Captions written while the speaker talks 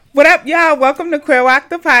What up, y'all? Welcome to Queer Walk,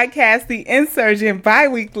 the podcast, the insurgent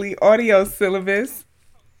bi-weekly audio syllabus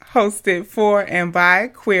hosted for and by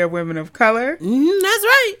queer women of color. That's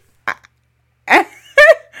right.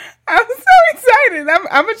 I'm so excited.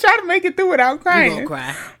 I'm going to try to make it through without crying. You're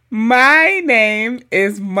gonna cry. My name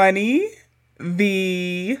is Money,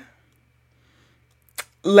 the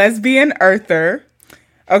lesbian earther.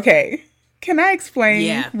 Okay. Can I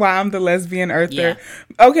explain why I'm the lesbian earther? Yeah.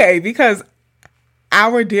 Okay, because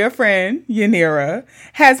our dear friend, Yanira,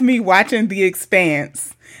 has me watching The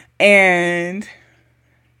Expanse. And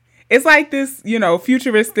it's like this,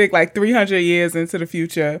 futuristic, like 300 years into the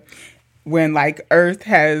future when like Earth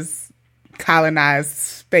has colonized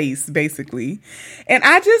space, basically. And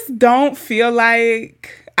I just don't feel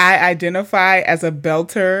like I identify as a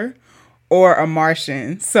belter or a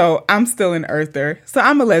Martian. So I'm still an earther. So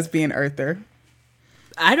I'm a lesbian earther.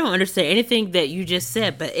 I don't understand anything that you just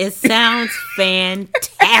said, but it sounds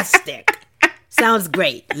fantastic. Sounds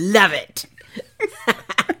great. Love it.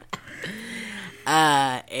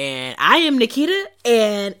 And I am Nikita,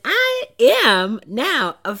 and I am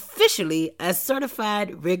now officially a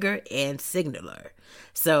certified rigger and signaler.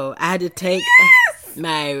 So I had to take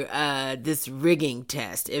my this rigging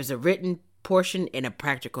test. It was a written portion and a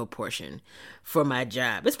practical portion for my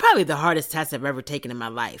job. It's probably the hardest test I've ever taken in my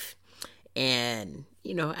life. And,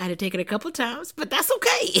 I had to take it a couple times, but that's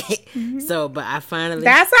okay. Mm-hmm. But I finally...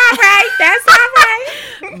 That's all right. That's all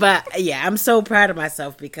right. But, yeah, I'm so proud of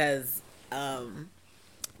myself because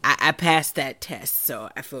I passed that test, so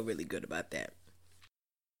I feel really good about that.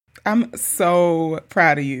 I'm so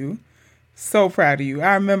proud of you. So proud of you.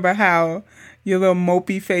 I remember how your little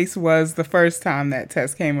mopey face was the first time that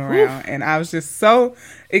test came around. And I was just so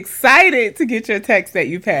excited to get your text that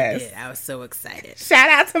you passed. Yeah, I was so excited. Shout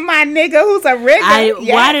out to my nigga who's a rigger.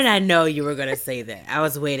 Yes. Why did I know you were going to say that? I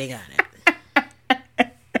was waiting on it. Oh,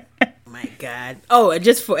 my God. Oh,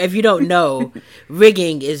 just for, if you don't know,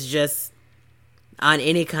 rigging is just on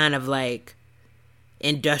any kind of like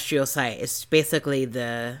industrial site. It's basically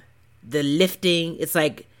the lifting. It's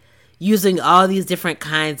like using all these different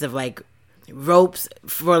kinds of like ropes,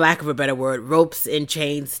 for lack of a better word, ropes and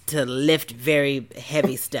chains to lift very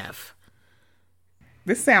heavy stuff.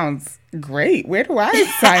 This sounds great. Where do I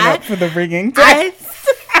sign up for the rigging test?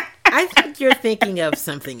 I think you're thinking of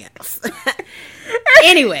something else.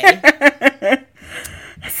 Anyway.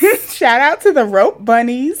 Shout out to the rope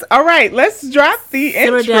bunnies. All right, let's drop the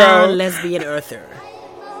Simmer intro. Down, lesbian earther.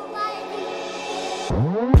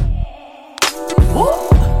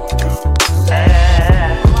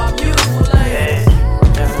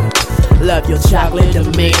 Love your chocolate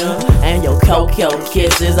demeanor and your cocoa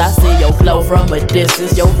kisses. I see your glow from a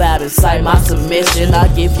distance. Your vibe incite my submission. I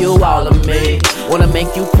give you all of me. Wanna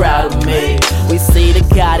make you proud of me. We see the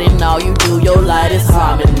God in all you do. Your light is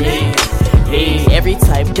harmony. Hey, every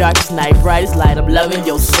type, darkest night, brightest light. I'm loving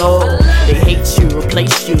your soul. They hate you,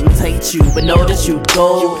 replace you, taint you, but know that you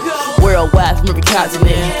gold. Worldwide from every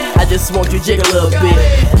continent. I just want you to jiggle a little bit.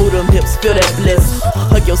 Move them hips, feel that bliss.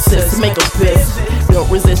 Hug your sis, make them piss. Don't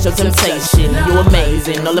resist your temptation. You're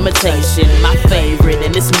amazing, no limitation. My favorite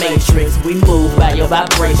in this matrix. We move by your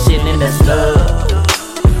vibration, and that's love.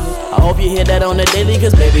 I hope you hear that on the daily,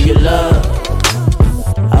 cause baby you love.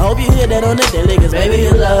 I hope you hear that on the daily, cause baby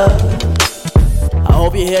you love. I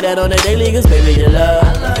hope you hear that on the daily, cause baby you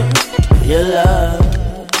love. You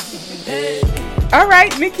love. Hey. All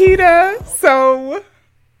right, Nikita. So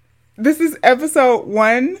this is episode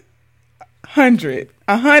 100.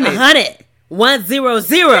 100.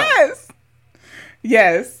 100.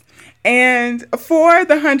 Yes. And for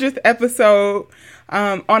the 100th episode,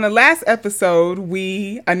 on the last episode,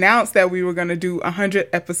 we announced that we were going to do a 100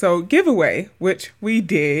 episode giveaway, which we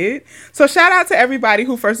did. So shout out to everybody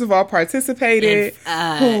who, first of all, participated.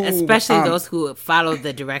 Especially those who followed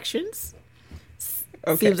the directions.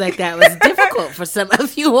 Okay. Seems like that was difficult for some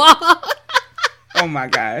of you all. Oh my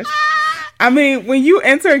gosh. I mean, when you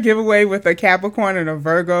enter a giveaway with a Capricorn and a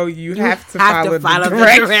Virgo, you have to follow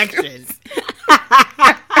the directions.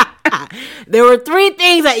 There were 3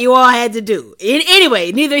 things that you all had to do.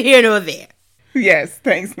 Anyway, neither here nor there. Yes,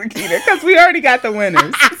 thanks, Nikita, because we already got the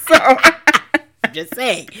winners. So I'm just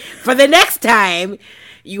saying, for the next time,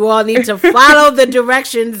 you all need to follow the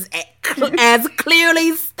directions as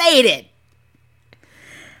clearly stated.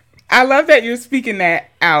 I love that you're speaking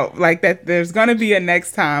that out, like that there's going to be a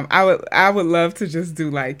next time. I would love to just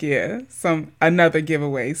do another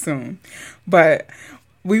giveaway soon. But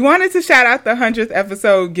we wanted to shout out the 100th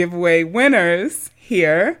episode giveaway winners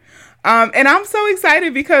here. And I'm so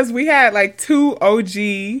excited because we had 2 OG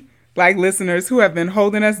listeners who have been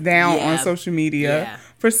holding us down on social media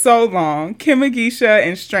for so long, Kimagisha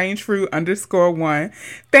and Strange Fruit _1.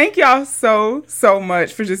 Thank y'all so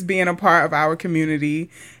much for just being a part of our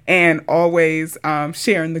community and always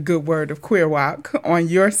sharing the good word of Queer Walk on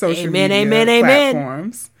your social media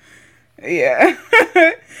platforms. Yeah.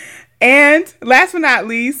 And last but not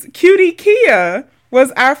least, Cutie Kia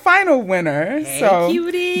was our final winner. Hey, so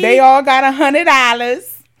Cutie. They all got $100.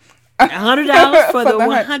 $100 for the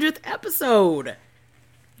 100th episode.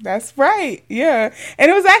 That's right. Yeah. And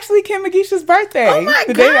it was actually Kimagisha's birthday. Oh my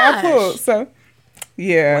the day I gosh. pulled. So,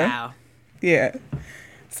 yeah. Wow. Yeah.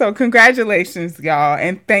 So, congratulations, y'all.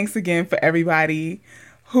 And thanks again for everybody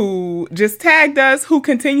who just tagged us, who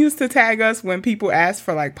continues to tag us when people ask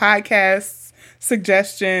for like podcasts,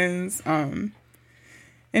 suggestions, and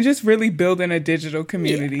just really building a digital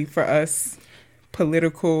community for us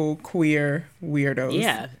political queer weirdos.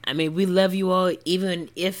 Yeah. I mean, we love you all even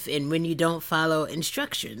if and when you don't follow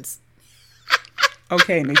instructions.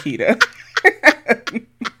 Okay, Nikita.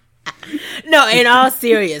 No, in all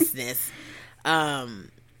seriousness,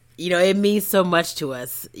 it means so much to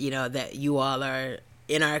us, that you all are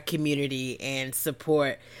in our community and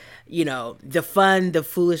support, the fun, the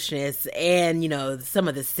foolishness, and, some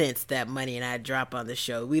of the sense that Money and I drop on the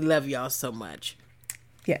show. We love y'all so much.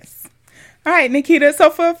 Yes. All right, Nikita. So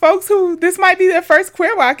for folks who this might be their first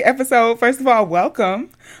Queer Walk episode, first of all, welcome.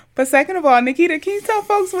 But second of all, Nikita, can you tell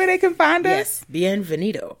folks where they can find us? Yes,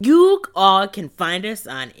 bienvenido. You all can find us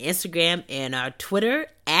on Instagram and our Twitter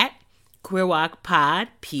at QueerWalkPod,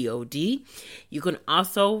 P-O-D. You can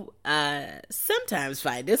also sometimes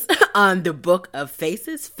find us on the Book of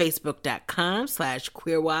Faces,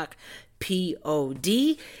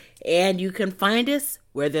 facebook.com/QueerWalkPod. And you can find us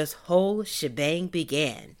where this whole shebang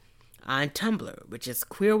began, on Tumblr, which is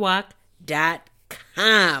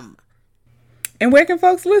queerwalk.com. And where can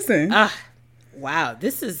folks listen? Wow,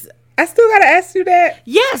 this is... I still got to ask you that.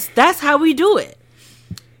 Yes, that's how we do it.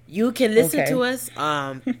 You can listen Okay. to us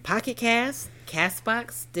on Pocket Cast,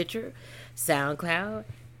 Castbox, Stitcher, SoundCloud,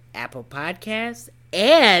 Apple Podcasts,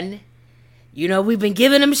 and, we've been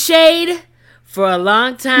giving them shade for a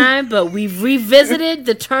long time, but we've revisited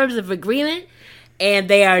the terms of agreement, and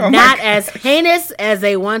they are not as heinous as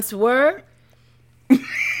they once were.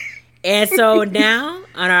 And so now,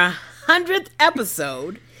 on our 100th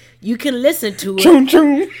episode, you can listen to it. Choom,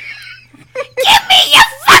 choom. Give me your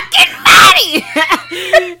fucking money!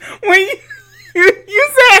 When you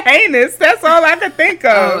said heinous, that's all I could think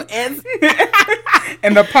of. And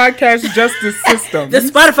And the podcast justice system. The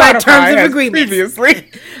Spotify terms of has agreement.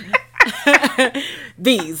 Previously.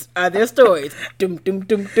 These are their stories. Doom, doom,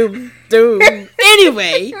 doom, doom, doom.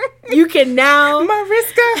 Anyway, you can now...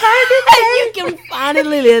 Mariska Hargitay. you can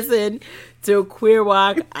finally listen to Queer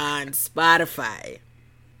Walk on Spotify.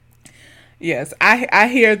 Yes, I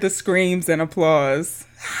hear the screams and applause.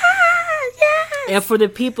 Yes. And for the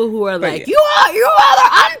people who are like, yeah. you all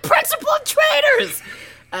are unprincipled traitors.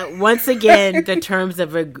 Once again, the terms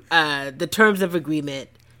of agreement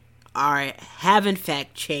have in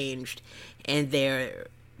fact changed, and they're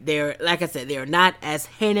like I said, they're not as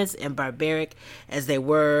heinous and barbaric as they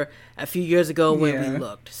were a few years ago when we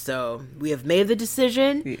looked. So we have made the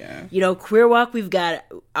decision. Yeah. Queer Walk, we've got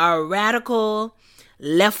our radical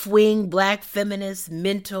left-wing black feminist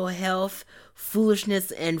mental health foolishness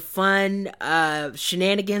and fun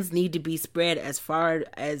shenanigans need to be spread as far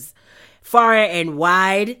and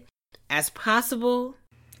wide as possible.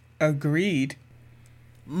 Agreed.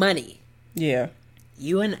 Money. Yeah.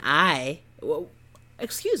 You and I... Well,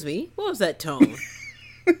 excuse me. What was that tone?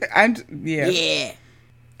 Yeah.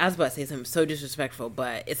 I was about to say something so disrespectful,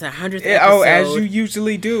 but it's our 100th episode. Oh, as you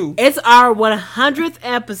usually do. It's our 100th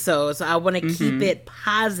episode, so I want to keep it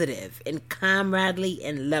positive and comradely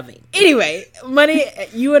and loving. Anyway, Money,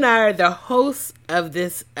 you and I are the hosts of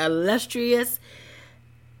this illustrious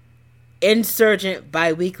insurgent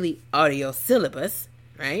biweekly audio syllabus,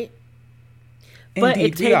 right? But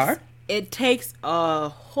Indeed, it takes a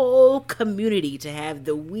whole community to have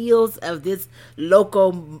the wheels of this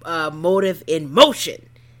locomotive in motion.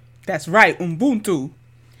 That's right, Ubuntu.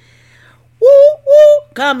 Woo woo,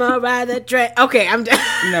 come on, ride the train. Okay, I'm done.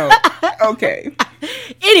 No, okay.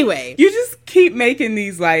 Anyway, You just keep making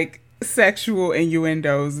these like sexual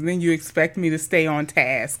innuendos, and then you expect me to stay on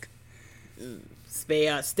task.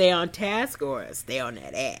 stay on task or stay on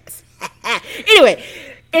that ass. Anyway,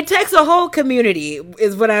 it takes a whole community,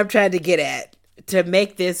 is what I'm trying to get at, to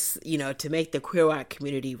make this, to make the Queer Walk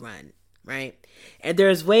community run, right? And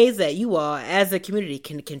there's ways that you all, as a community,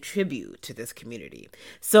 can contribute to this community.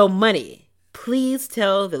 So, Money, please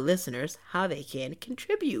tell the listeners how they can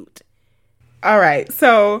contribute. All right.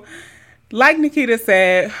 So like Nikita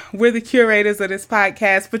said, we're the curators of this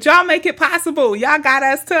podcast, but y'all make it possible. Y'all got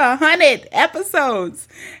us to 100 episodes,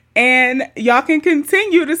 and y'all can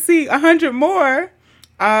continue to see 100 more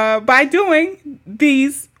by doing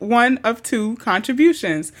these one of two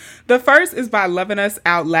contributions. The first is by loving us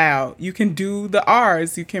out loud. You can do the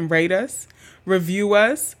R's. You can rate us, review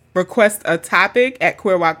us, request a topic at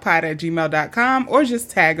queerwalkpod@gmail.com, or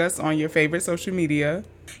just tag us on your favorite social media.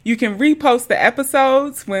 You can repost the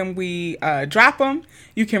episodes when we drop them.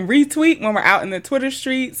 You can retweet when we're out in the Twitter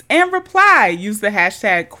streets, and reply. Use the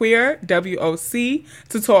hashtag queer, WOC,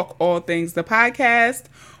 to talk all things the podcast,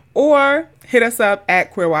 or hit us up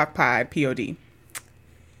at queerwalkpod, POD.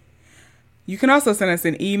 You can also send us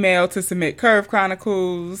an email to submit Curve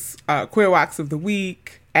Chronicles, Queerwalks of the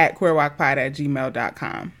Week at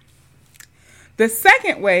queerwalkpod@gmail.com. The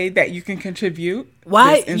second way that you can contribute...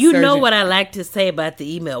 Why? You know what I like to say about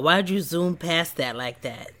the email. Why'd you zoom past that like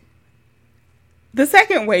that? The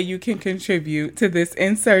second way you can contribute to this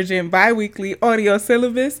Insurgent bi-weekly audio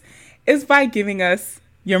syllabus is by giving us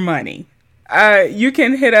your money. You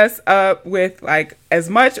can hit us up with like as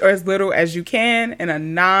much or as little as you can in a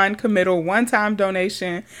non-committal one-time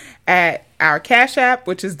donation at our Cash App,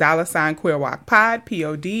 which is $queerwalkpod,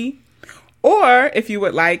 POD. Or if you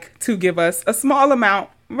would like to give us a small amount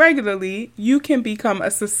regularly, you can become a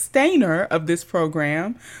sustainer of this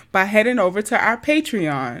program by heading over to our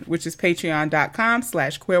Patreon, which is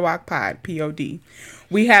patreon.com/queerwalkpod, POD.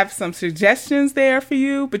 We have some suggestions there for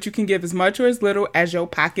you, but you can give as much or as little as your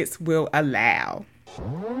pockets will allow.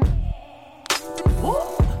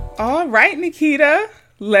 All right, Nikita,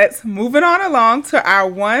 let's move it on along to our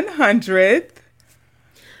 100th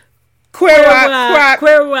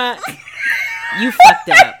Queerwalk. You fucked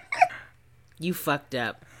up. You fucked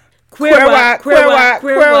up. Queerwalk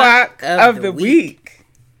of the week.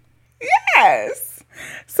 Yes.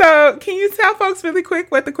 So, can you tell folks really quick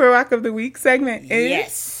what the Queerwalk of the Week segment is?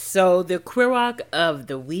 Yes. So, the Queerwalk of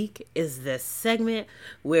the Week is the segment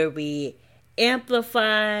where we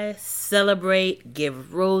amplify, celebrate,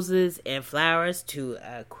 give roses and flowers to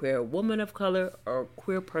a queer woman of color or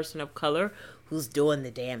queer person of color who's doing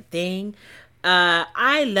the damn thing.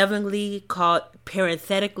 I lovingly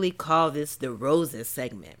parenthetically call this the roses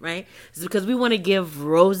segment, right? It's because we want to give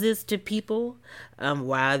roses to people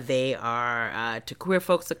while they are, to queer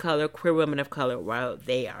folks of color, queer women of color, while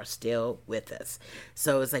they are still with us.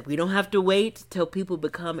 So it's like we don't have to wait till people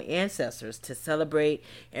become ancestors to celebrate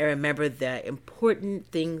and remember the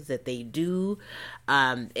important things that they do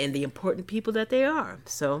and the important people that they are.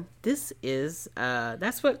 So this is,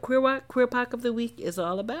 that's what Queerwalk of the Week is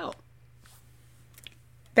all about.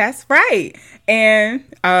 That's right. And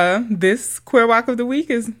this Queerwalk of the Week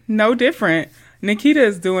is no different. Nikita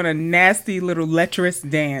is doing a nasty little lecherous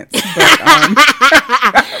dance,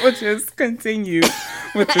 but we'll just continue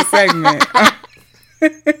with the segment.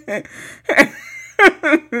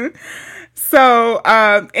 So,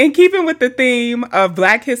 in keeping with the theme of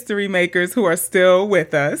Black history makers who are still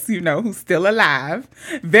with us, you know, who's still alive,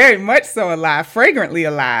 very much so alive, fragrantly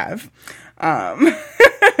alive.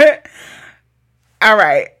 All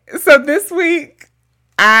right. So this week,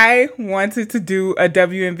 I wanted to do a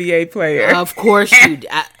WNBA player. Of course you do.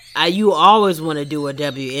 You always want to do a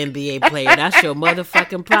WNBA player. That's your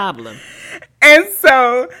motherfucking problem. And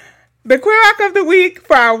so the Queerwalk of the Week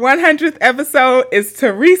for our 100th episode is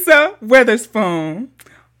Teresa Witherspoon,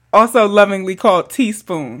 also lovingly called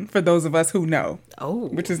Teaspoon, for those of us who know. Oh.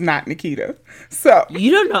 Which is not Nikita. So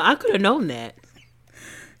you don't know. I could have known that.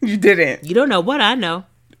 You didn't. You don't know what I know.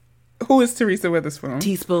 Who is Teresa Witherspoon?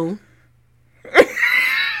 Teaspoon.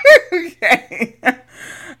 Okay.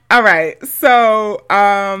 All right. So,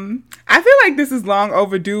 I feel like this is long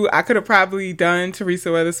overdue. I could have probably done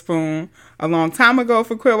Teresa Witherspoon a long time ago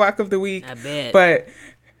for Queerwalk of the Week. I bet. But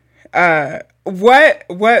what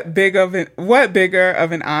bigger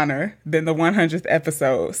of an honor than the 100th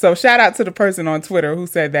episode? So shout out to the person on Twitter who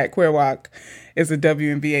said that Queerwalk is a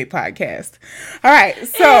WNBA podcast. All right,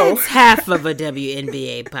 so it's half of a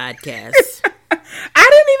WNBA podcast. I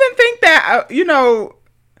didn't even think that.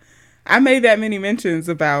 I made that many mentions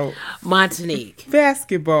about Montanique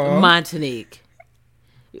basketball. Montanique.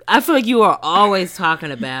 I feel like you are always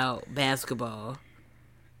talking about basketball.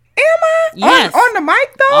 Am I? Yes. On the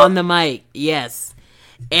mic, though? On the mic, yes.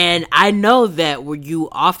 And I know that you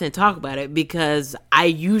often talk about it because I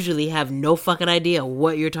usually have no fucking idea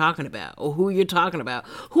what you're talking about or who you're talking about.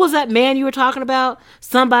 Who was that man you were talking about?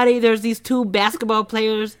 There's these two basketball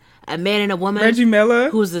players, a man and a woman. Reggie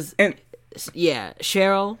Miller. Who's this? Yeah,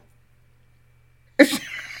 Cheryl.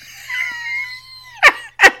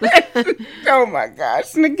 Oh my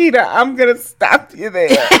gosh, Nikita, I'm gonna stop you there.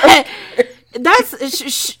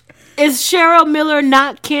 Is Cheryl Miller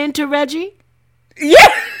not kin to Reggie? Yeah.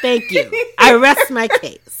 Thank you. I rest my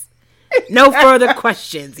case. No further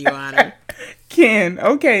questions, Your Honor. Ken.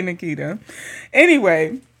 Okay, Nikita.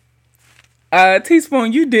 Anyway,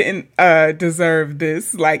 Teaspoon, you didn't deserve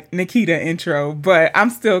this like Nikita intro, but I'm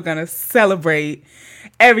still gonna celebrate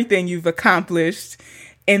everything you've accomplished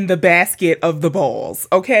in the basket of the balls.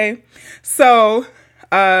 Okay, so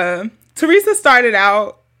Teresa started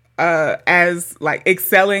out as like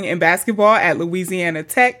excelling in basketball at Louisiana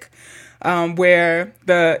Tech, where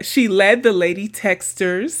she led the Lady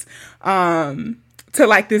Texters to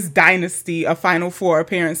like this dynasty of Final Four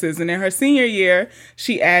appearances. And in her senior year,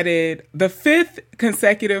 she added the 5th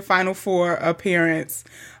consecutive Final Four appearance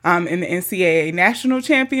in the NCAA National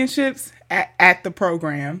Championships at the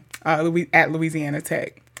program at Louisiana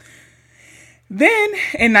Tech. Then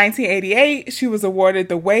in 1988, she was awarded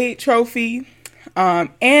the Wade Trophy,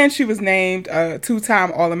 and she was named a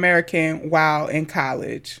 2-time All-American while in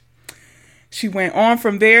college. She went on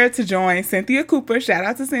from there to join Cynthia Cooper, shout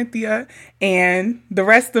out to Cynthia, and the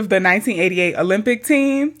rest of the 1988 Olympic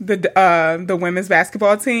team, the women's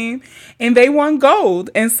basketball team, and they won gold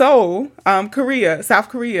in Seoul, South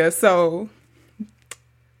Korea. So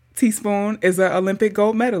Teaspoon is an Olympic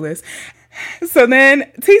gold medalist. So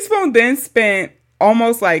then Teaspoon spent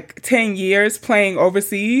almost like 10 years playing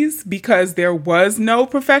overseas because there was no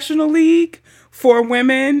professional league for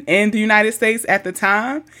women in the United States at the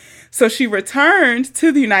time. So she returned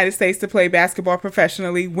to the United States to play basketball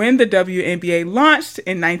professionally when the WNBA launched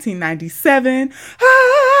in 1997.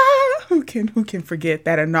 Who can forget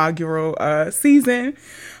that inaugural season?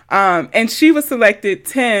 And she was selected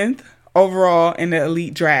 10th overall in the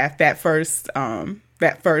elite draft that first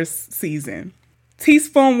season.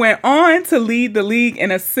 Teaspoon went on to lead the league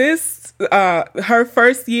in assists her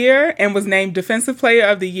first year and was named Defensive Player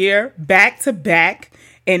of the Year back-to-back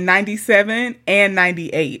in 97 and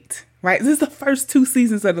 98, right? This is the first 2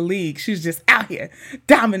 seasons of the league. She's just out here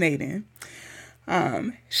dominating.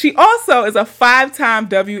 She also is a 5-time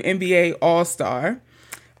WNBA All-Star.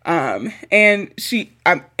 And she,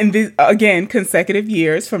 again, consecutive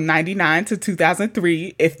years from 99 to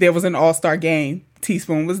 2003, if there was an All-Star game,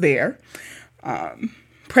 Teaspoon was there.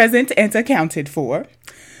 Present and accounted for.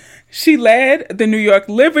 She led the New York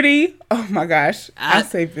Liberty. Oh my gosh. I'll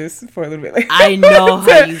save this for a little bit later. I know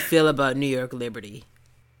how you feel about New York Liberty.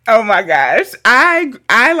 Oh my gosh. I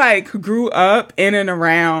like grew up in and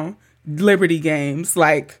around Liberty games.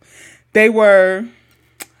 Like they were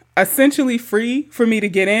essentially free for me to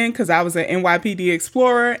get in because I was an NYPD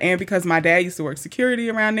Explorer and because my dad used to work security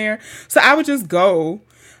around there. So I would just go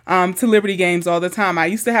to Liberty games all the time. I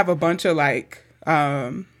used to have a bunch of like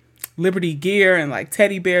Liberty gear and like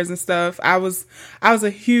teddy bears and stuff. I was a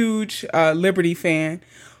huge Liberty fan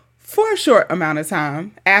for a short amount of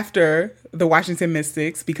time after the Washington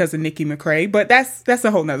Mystics because of Nikki McCray, but that's a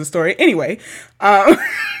whole nother story. Anyway, I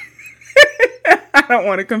don't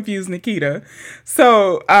want to confuse Nikita.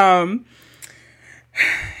 So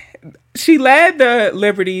she led the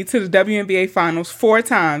Liberty to the WNBA Finals 4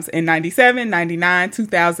 times in 97, 99,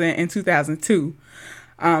 2000, and 2002.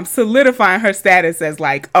 Solidifying her status as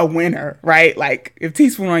like a winner, right? Like if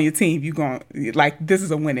Teaspoon on your team, you going like this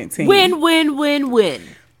is a winning team. Win, win, win, win.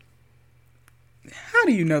 How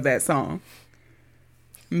do you know that song?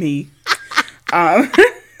 Me.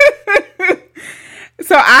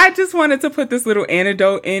 So I just wanted to put this little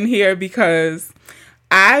anecdote in here because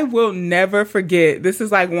I will never forget. This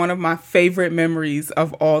is like one of my favorite memories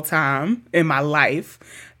of all time in my life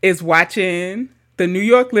is watching the New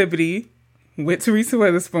York Liberty with Teresa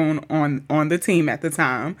Weatherspoon on the team at the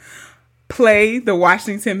time play the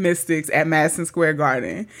Washington Mystics at Madison Square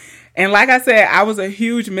Garden. And like I said, I was a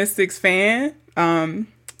huge Mystics fan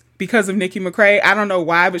because of Nikki McCray. I don't know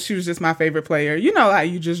why, but she was just my favorite player. You know how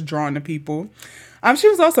you just drawn to people. She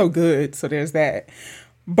was also good, so there's that.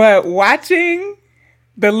 But watching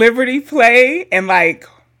the Liberty play and like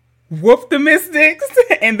whoop the Mystics,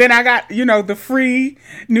 and then I got, the free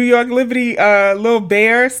New York Liberty little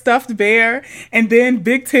bear, stuffed bear, and then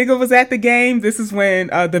Big Tigger was at the game. This is when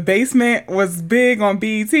The Basement was big on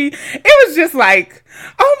BET. It was just like,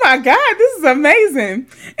 oh my God, this is amazing.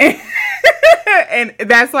 And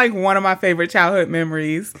that's like one of my favorite childhood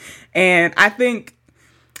memories. And I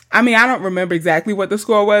don't remember exactly what the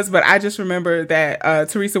score was, but I just remember that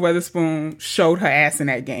Teresa Weatherspoon showed her ass in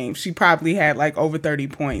that game. She probably had like over 30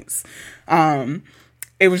 points.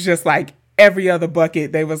 It was just like every other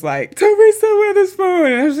bucket, they was like, Teresa Weatherspoon.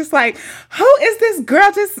 And I was just like, who is this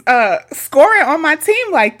girl just scoring on my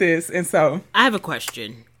team like this? And so I have a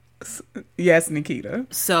question. Yes, Nikita.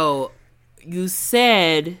 So you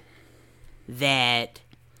said that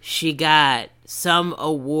she got some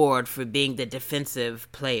award for being the defensive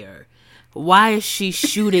player. Why is she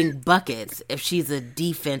shooting buckets if she's a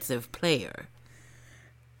defensive player?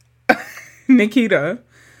 Nikita,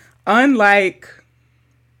 unlike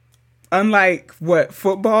what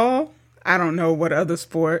football, I don't know what other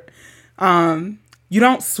sport, you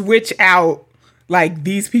don't switch out like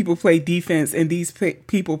these people play defense and these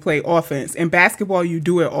people play offense. In basketball, you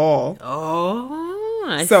do it all. Oh,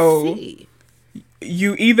 I So see.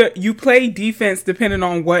 you play defense depending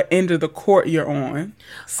on what end of the court you're on.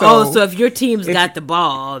 So, So if your team's got the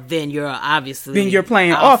ball, then you're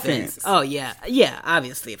playing offense. Oh yeah,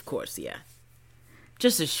 obviously, of course, yeah.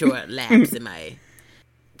 Just a short lapse in my.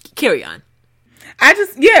 Carry on.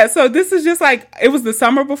 So this is just like, it was the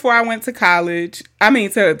summer before I went to college. I mean,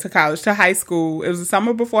 to college, to high school. It was the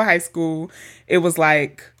summer before high school. It was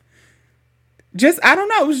like, I don't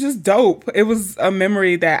know, it was just dope. It was a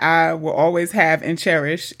memory that I will always have and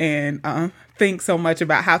cherish, and think so much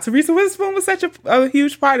about how Teresa Witherspoon was such a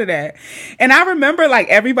huge part of that. And I remember like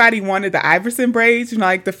everybody wanted the Iverson braids,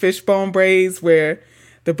 like the fishbone braids where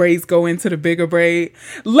the braids go into the bigger braid.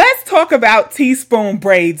 Let's talk about teaspoon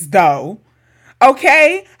braids though.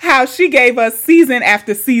 Okay, how she gave us season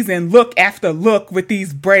after season, look after look with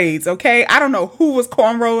these braids, okay? I don't know who was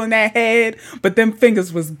cornrolling that head, but them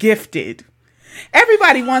fingers was gifted.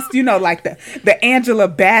 Everybody wants, like the Angela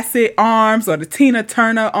Bassett arms or the Tina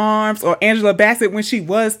Turner arms or Angela Bassett when she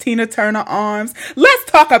was Tina Turner arms. Let's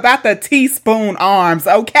talk about the teaspoon arms,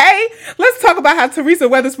 okay? Let's talk about how Teresa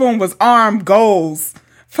Witherspoon was arm goals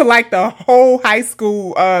for like the whole high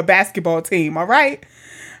school basketball team, all right?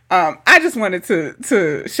 I just wanted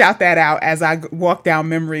to shout that out as I walk down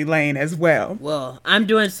memory lane as well. Well, I'm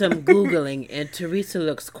doing some Googling, and Teresa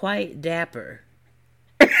looks quite dapper.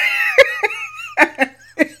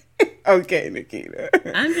 Okay, Nikita.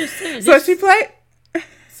 I'm just saying. So she played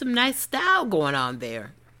some nice style going on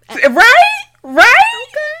there. Right? Okay,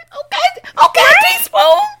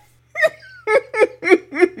 teaspoon.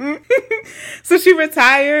 So she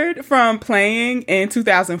retired from playing in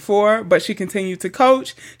 2004, but she continued to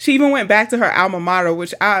coach. She even went back to her alma mater,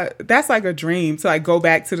 which that's like a dream, to like go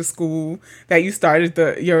back to the school that you started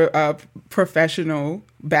your professional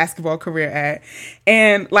basketball career at,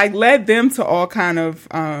 and like led them to all kind of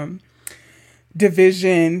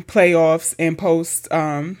division playoffs and post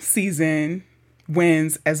season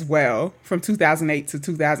wins as well from 2008 to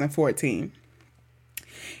 2014.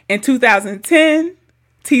 In 2010,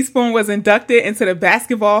 Teaspoon was inducted into the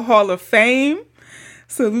Basketball Hall of Fame.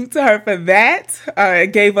 Salute to her for that.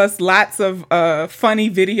 It gave us lots of funny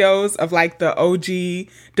videos of like the OG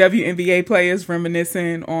WNBA players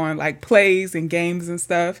reminiscing on like plays and games and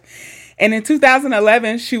stuff. And in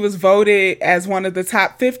 2011, she was voted as one of the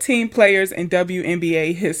top 15 players in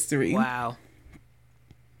WNBA history. Wow.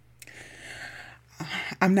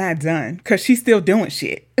 I'm not done because she's still doing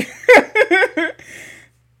shit.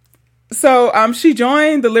 So she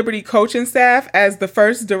joined the Liberty coaching staff as the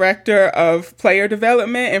first director of player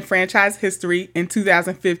development in franchise history in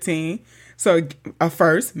 2015. So a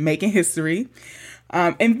first, making history.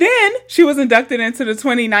 And then she was inducted into the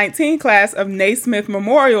 2019 class of Naismith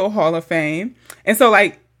Memorial Hall of Fame. And so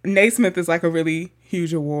like Naismith is like a really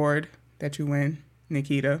huge award that you win,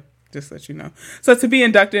 Nikita, just to let you know. So to be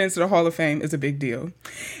inducted into the Hall of Fame is a big deal.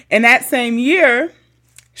 And that same year,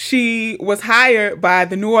 she was hired by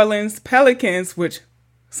the New Orleans Pelicans, which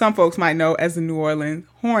some folks might know as the New Orleans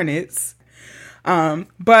Hornets.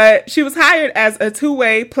 But she was hired as a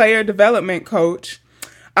two-way player development coach.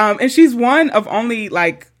 And she's one of only,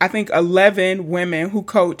 like, I think 11 women who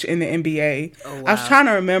coach in the NBA. Oh, wow. I was trying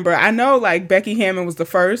to remember. I know, like, Becky Hammon was the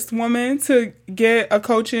first woman to get a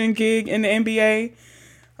coaching gig in the NBA.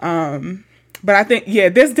 But I think,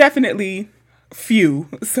 there's definitely few.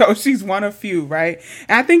 So she's one of few, right?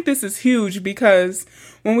 And I think this is huge because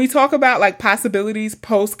when we talk about like possibilities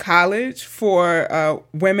post-college for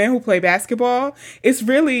women who play basketball, it's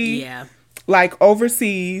really like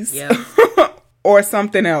overseas or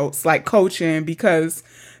something else like coaching, because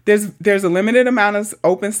there's a limited amount of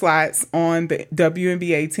open slots on the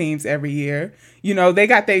WNBA teams every year. You know, they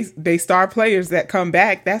got they star players that come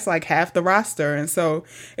back. That's like half the roster. And so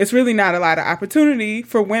it's really not a lot of opportunity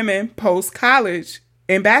for women post-college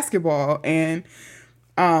in basketball. And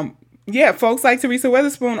folks like Teresa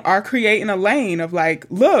Witherspoon are creating a lane of like,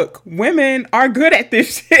 look, women are good at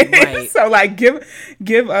this shit. Right. So like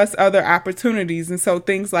give us other opportunities. And so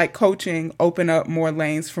things like coaching open up more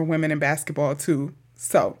lanes for women in basketball too.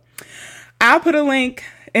 So I'll put a link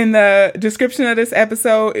in the description of this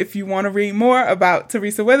episode if you want to read more about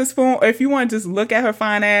Teresa Witherspoon, or if you want to just look at her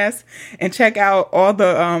fine ass and check out all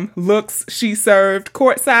the looks she served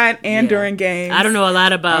courtside and during games. I don't know a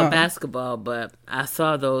lot about basketball, but I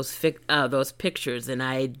saw those pictures, and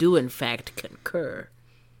I do in fact concur.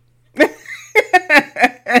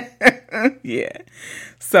 Yeah.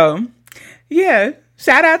 So, yeah.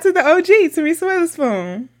 Shout out to the OG, Teresa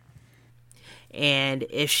Witherspoon. And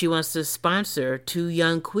if she wants to sponsor 2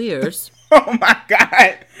 young queers, oh my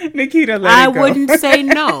God, Nikita, I wouldn't say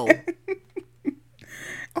no.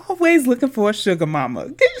 Always looking for a sugar mama.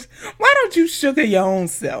 Why don't you sugar your own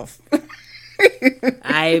self?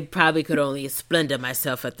 I probably could only Splenda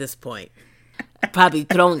myself at this point. I probably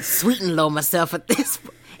could only sweeten low myself at this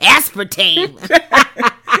point. Aspartame.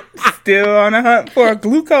 Still on a hunt for a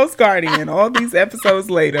glucose guardian all these episodes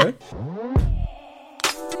later.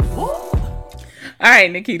 All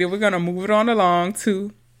right, Nikita, we're going to move it on along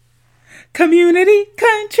to community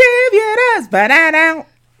contributors. Ba-da-da.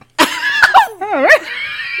 All right.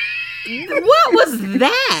 What was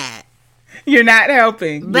that? You're not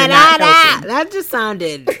helping. Ba-da-da. That just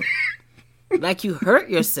sounded like you hurt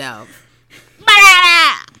yourself.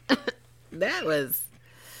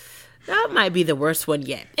 That might be the worst one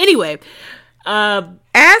yet. Anyway,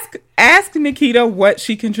 ask Nikita what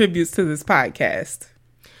she contributes to this podcast.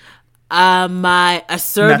 My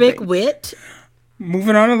acerbic wit.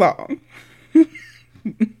 Moving on along.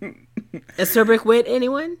 Acerbic wit,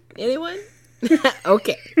 anyone?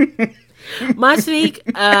 Okay. Martinique,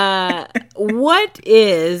 what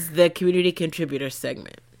is the community contributor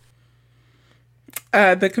segment?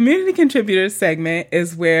 The community contributor segment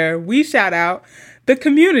is where we shout out the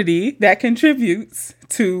community that contributes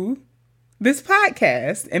to this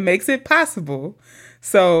podcast and makes it possible.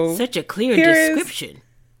 So such a clear description.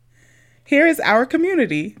 Here is our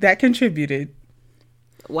community that contributed.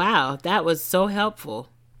 Wow, that was so helpful.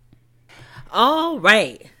 All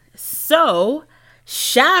right. So,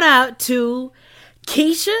 shout out to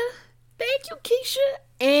Keisha. Thank you, Keisha.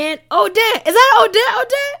 And Odette. Is that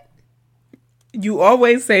Odette? You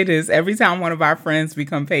always say this every time one of our friends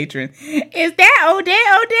become patrons. Is that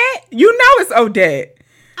Odette? You know it's Odette.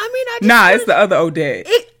 I mean, it's the other Odette.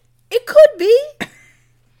 It could be.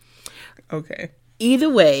 Okay. Either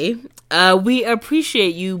way, we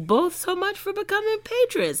appreciate you both so much for becoming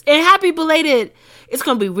patrons. And happy belated, it's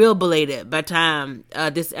going to be real belated by the time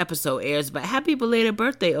this episode airs, but happy belated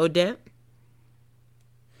birthday, Odette.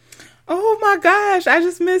 Oh my gosh, I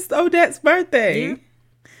just missed Odette's birthday. Yeah.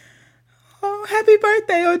 Oh, happy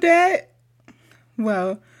birthday, Odette.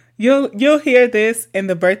 Well, you'll hear this and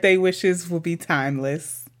the birthday wishes will be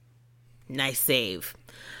timeless. Nice save.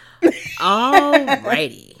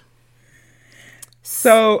 Alrighty.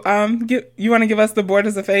 So, you want to give us the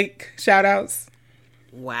Borders of Fake shout outs?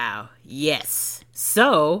 Wow. Yes.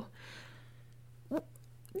 So,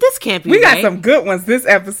 this can't be We got right. some good ones this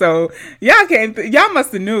episode. Y'all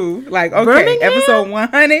must have knew. Like, okay, Birmingham? Episode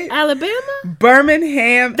 100. Alabama?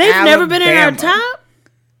 Birmingham, They've Alabama. never been in our top?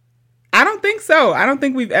 I don't think so. I don't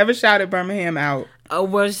think we've ever shouted Birmingham out. Oh,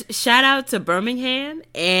 well, shout out to Birmingham.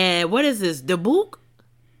 And what is this? Dubuque?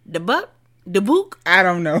 Dubuque? I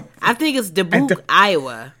don't know. I think it's Dubuque,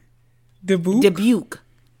 Iowa. Dubuque?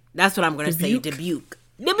 That's what I'm going to say.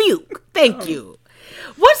 Dubuque. Thank you.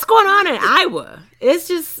 What's going on in Iowa? It's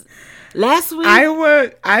just last week.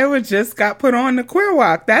 Iowa just got put on the Queer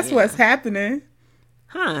Walk. That's what's happening.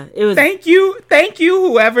 Huh? It was. Thank you,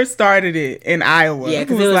 whoever started it in Iowa. Yeah,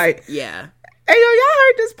 because it was like, yeah. Hey, yo, y'all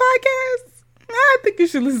heard this podcast? I think you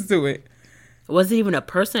should listen to it. Was it even a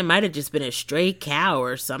person? It might have just been a stray cow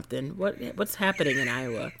or something. What's happening in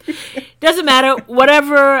Iowa? Doesn't matter.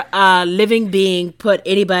 Whatever living being put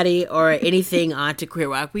anybody or anything onto Queer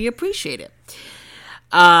Walk, we appreciate it.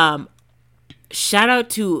 Shout out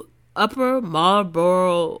to Upper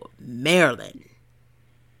Marlboro, Maryland.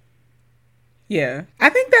 Yeah. I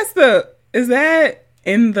think is that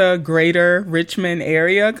in the greater Richmond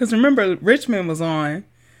area? Because remember, Richmond was on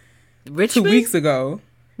 2 weeks ago.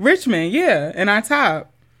 Richmond, yeah, in our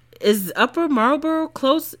top. Is Upper Marlboro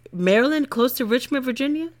Maryland close to Richmond,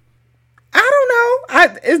 Virginia? I don't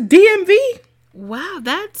know. It's DMV. Wow,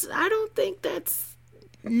 I don't think that's,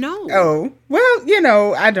 no. Oh,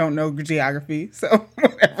 well, I don't know geography, so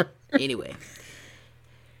whatever. Anyway,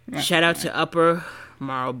 shout out to Upper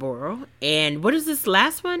Marlboro. And what is this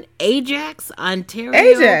last one? Ajax,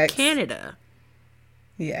 Ontario, Canada.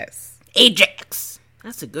 Yes. Ajax.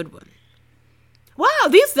 That's a good one.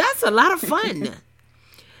 Wow, that's a lot of fun.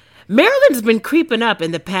 Maryland's been creeping up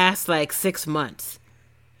in the past 6 months.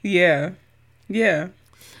 Yeah. Yeah.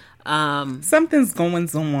 Something's going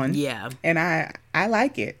on. Yeah. And I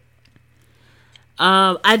like it.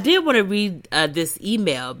 I did want to read this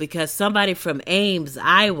email because somebody from Ames,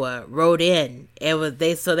 Iowa wrote in.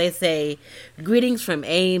 They say, "Greetings from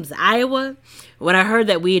Ames, Iowa. When I heard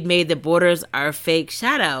that we had made the borders our fake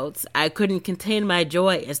shout-outs, I couldn't contain my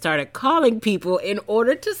joy and started calling people in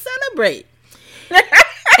order to celebrate.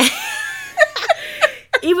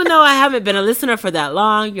 Even though I haven't been a listener for that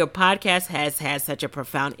long, your podcast has had such a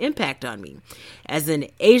profound impact on me. As an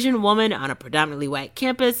Asian woman on a predominantly white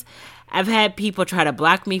campus, I've had people try to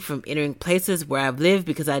block me from entering places where I've lived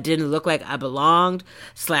because I didn't look like I belonged,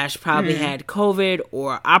 / probably had COVID,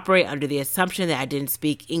 or operate under the assumption that I didn't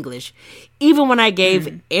speak English, even when I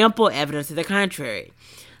gave ample evidence to the contrary.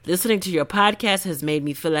 Listening to your podcast has made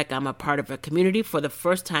me feel like I'm a part of a community for the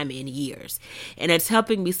first time in years, and it's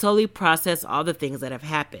helping me slowly process all the things that have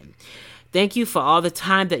happened. Thank you for all the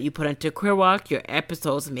time that you put into Queer Walk. Your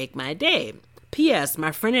episodes make my day. P.S.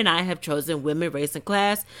 My friend and I have chosen Women, Race, and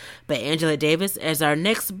Class by Angela Davis as our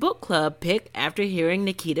next book club pick after hearing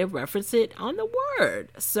Nikita reference it on The Word.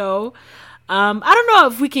 So, I don't know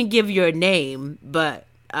if we can give your name, but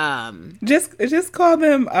just call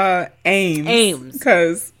them Ames.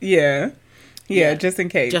 Because yeah, just in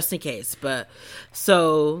case. But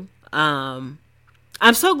so I'm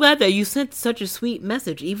so glad that you sent such a sweet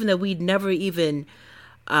message, even though we'd never even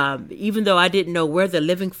though I didn't know where the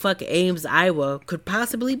living fuck Ames, Iowa could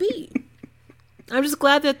possibly be. I'm just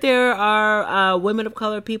glad that there are women of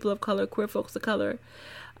color, people of color, queer folks of color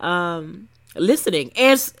listening,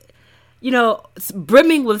 and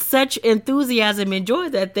brimming with such enthusiasm and joy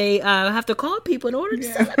that they have to call people in order to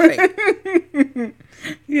celebrate.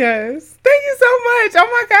 Yes. Thank you so much. Oh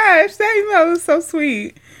my gosh. That email was so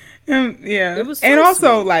sweet. It was so and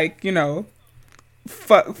also sweet.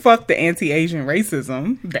 Fuck the anti-Asian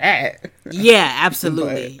racism. That. Yeah,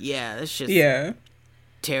 absolutely. It's just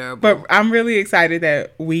terrible. But I'm really excited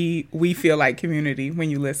that we feel like community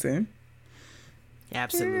when you listen.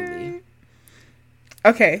 Absolutely.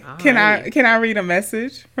 Okay. Can I read a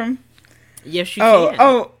message from? Yes, you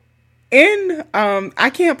can. I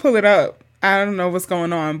can't pull it up. I don't know what's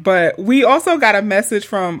going on, but we also got a message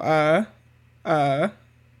from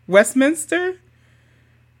Westminster.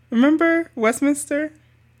 Remember Westminster?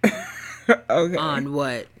 Okay. On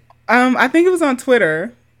what? I think it was on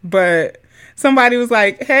Twitter, but somebody was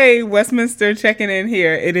like, "Hey, Westminster checking in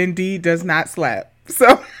here. It indeed does not slap."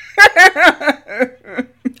 So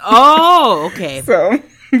Oh, okay. So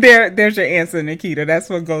there's your answer, Nikita. That's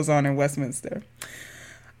what goes on in Westminster.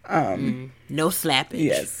 No slapping.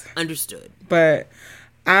 Yes. Understood. But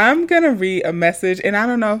I'm going to read a message, and I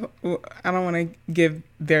don't want to give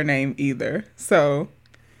their name either. So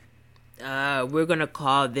we're going to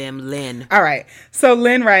call them Lynn. All right. So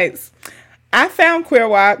Lynn writes, I found Queer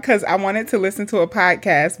Walk because I wanted to listen to a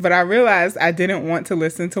podcast, but I realized I didn't want to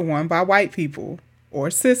listen to one by white people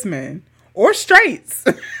or cis men or straights.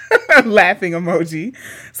 Laughing emoji.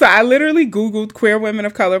 So I literally Googled Queer Women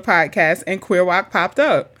of Color podcast and Queer Walk popped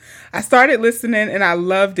up. I started listening and I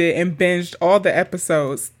loved it and binged all the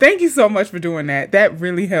episodes. Thank you so much for doing that. That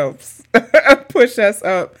really helps push us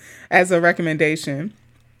up as a recommendation.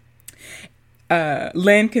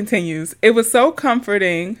 Lynn continues, it was so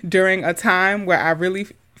comforting during a time where I really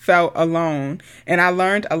felt alone, and I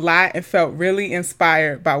learned a lot and felt really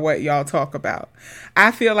inspired by what y'all talk about.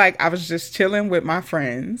 I feel like I was just chilling with my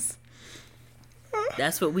friends.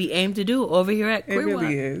 That's what we aim to do over here at Queer Walk. It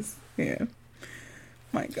really is. Yeah.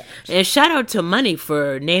 My gosh. And shout out to Money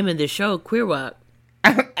for naming the show Queer Walk.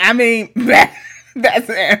 I mean, that's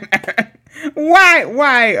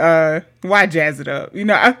why jazz it up? This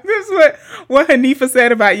is what Hanifa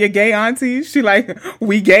said about your gay aunties. She like,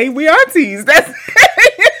 we gay, we aunties. That's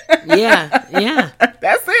yeah.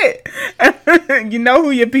 That's it. You know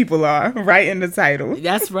who your people are, right in the title.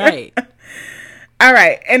 That's right. All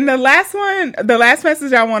right. And the last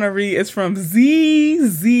message I want to read is from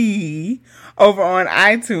ZZ over on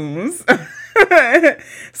iTunes.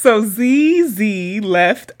 So ZZ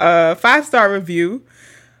left a 5-star review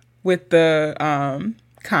with the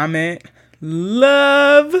comment,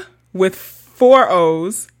 love with 4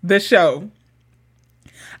 O's, the show.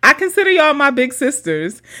 I consider y'all my big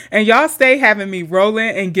sisters, and y'all stay having me rolling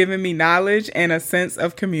and giving me knowledge and a sense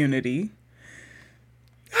of community.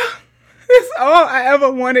 That's all I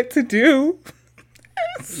ever wanted to do.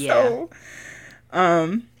 So,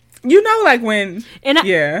 like when,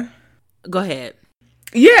 Go ahead.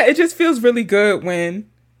 Yeah, it just feels really good when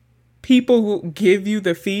people who give you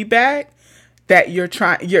the feedback that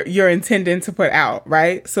you're intending to put out,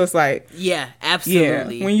 right? So it's like,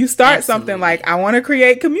 absolutely. Yeah, when you start something like, I want to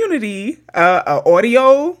create community, a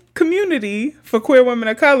audio community for queer women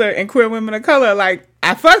of color, and queer women of color, like,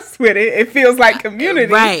 I fucks with it. It feels like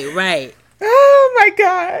community. Right. Oh my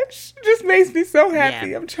gosh. It just makes me so happy.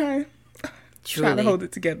 Yeah. I'm trying to hold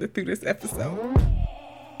it together through this episode.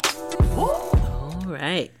 All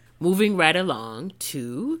right. Moving right along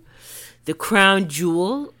to the crown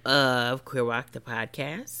jewel of Queer Walk, the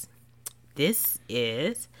podcast. This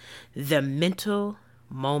is the mental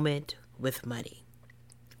moment with money.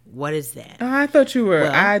 What is that? Oh, I thought you were.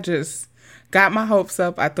 Well, I just got my hopes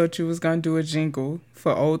up. I thought you was going to do a jingle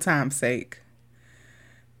for old time's sake.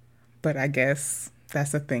 But I guess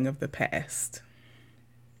that's a thing of the past.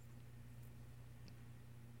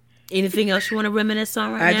 Anything else you want to reminisce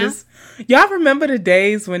on now? Y'all remember the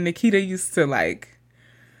days when Nikita used to, like,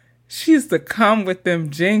 she used to come with them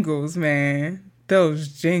jingles, man. Those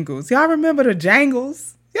jingles. Y'all remember the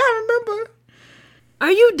jangles? Y'all remember?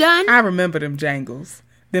 Are you done? I remember them jangles.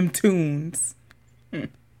 Them tunes.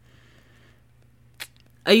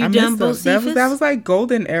 Are you done, Bocephus? That was like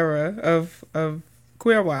golden era of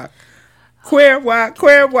Queer Walk. Queer Walk.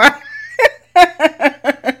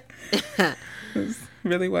 It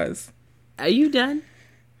really was. Are you done?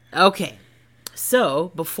 Okay.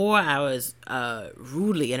 So, before I was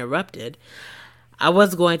rudely interrupted, I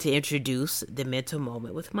was going to introduce the mental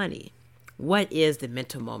moment with money. What is the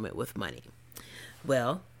mental moment with money?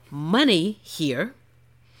 Well, money here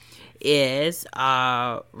is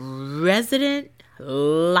a resident,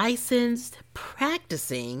 licensed,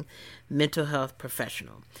 practicing mental health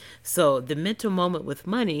professional. So the mental moment with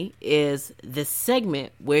money is the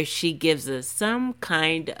segment where she gives us some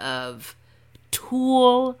kind of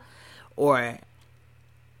tool or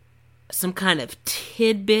some kind of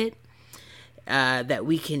tidbit that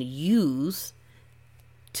we can use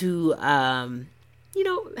to,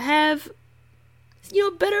 have,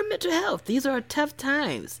 better mental health. These are tough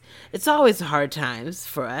times. It's always hard times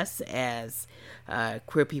for us as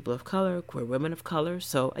queer people of color, queer women of color.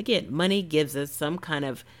 So again, money gives us some kind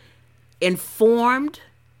of informed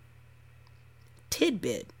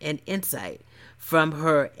tidbit and insight from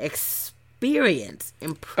her experience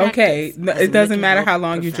in practice. Okay, it doesn't matter how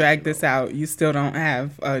long you drag this out. You still don't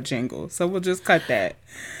have a jingle. So we'll just cut that.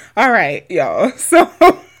 All right, y'all. So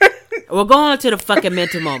we're going to the fucking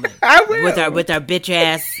mental moment. I will. With our bitch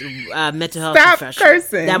ass mental health Stop professional.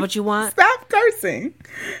 cursing. That what you want? Stop cursing.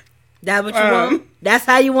 That what you want? That's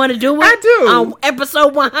how you want to do it? I do. On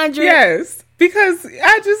episode 100? Yes. Because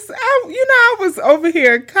I was over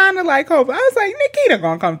here kind of like hoping. I was like, Nikita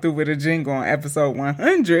gonna come through with a jingle on episode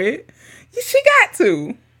 100. She got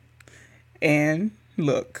to. And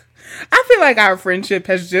look, I feel like our friendship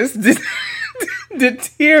has just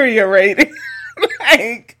deteriorated.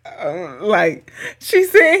 like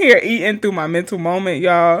she's sitting here eating through my mental moment,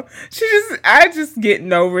 y'all. I just get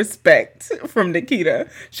no respect from Nikita.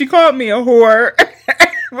 She called me a whore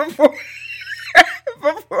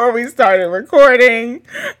before we started recording.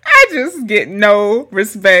 I just get no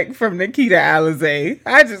respect from Nikita Alizé.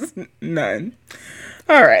 None.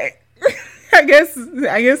 All right. I guess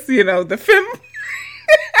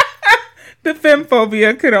the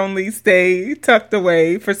femphobia could only stay tucked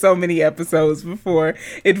away for so many episodes before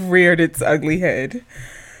it reared its ugly head.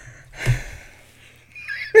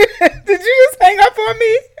 Did you just hang up on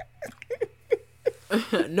me?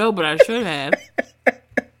 No, but I should have.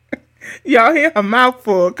 Y'all hear her mouth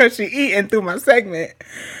full because she eating through my segment.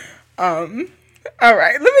 All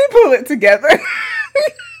right, let me pull it together.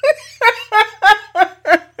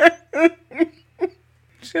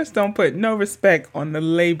 Just don't put no respect on the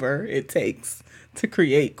labor it takes to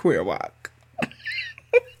create Queer Walk.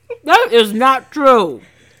 That is not true.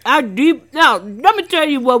 Now, let me tell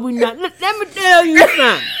you what we not. Let me tell you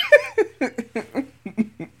something.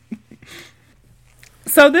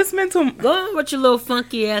 So this mental... Go on with your little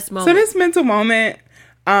funky ass moment. So this mental moment,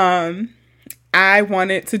 I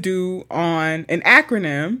wanted to do on an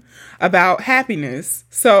acronym about happiness.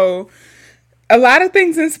 So a lot of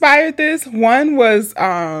things inspired this. One was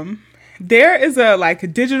there is a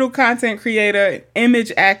digital content creator, image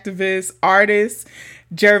activist, artist,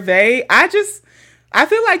 Gervais. I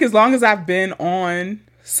feel like as long as I've been on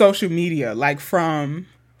social media, like from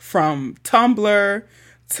Tumblr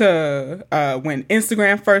to when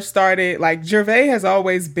Instagram first started, like Gervais has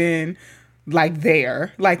always been like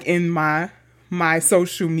there, like in my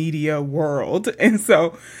social media world. And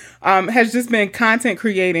so has just been content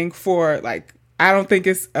creating for like, I don't think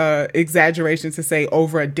it's exaggeration to say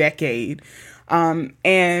over a decade.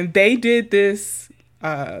 And they did this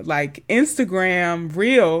Instagram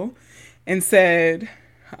reel and said,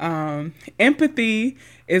 empathy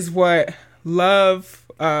is what love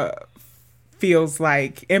feels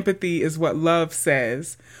like. Empathy is what love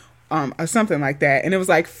says or something like that. And it was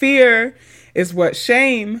like, fear is what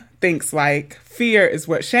shame thinks like. Fear is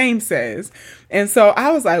what shame says. And so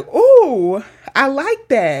I was like, ooh, I like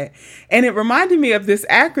that. And it reminded me of this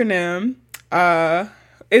acronym.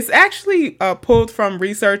 It's actually pulled from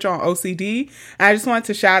research on OCD. I just wanted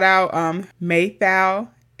to shout out Maythal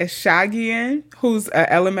Eshagian, who's a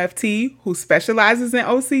LMFT who specializes in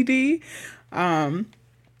OCD. And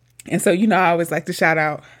so, I always like to shout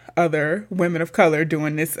out other women of color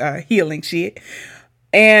doing this healing shit.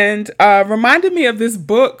 And reminded me of this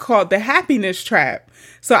book called The Happiness Trap.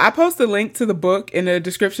 So I post a link to the book in the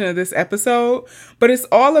description of this episode, but it's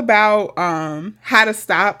all about how to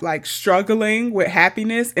stop like struggling with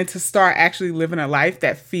happiness and to start actually living a life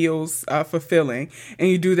that feels fulfilling. And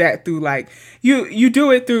you do that through like, you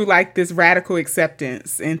do it through like this radical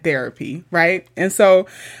acceptance in therapy, right? And so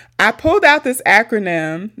I pulled out this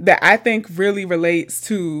acronym that I think really relates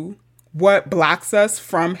to what blocks us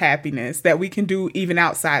from happiness that we can do even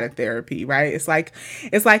outside of therapy, right? It's like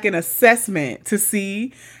an assessment to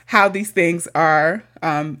see how these things are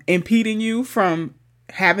impeding you from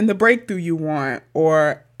having the breakthrough you want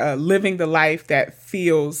or living the life that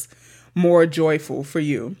feels more joyful for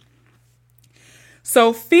you.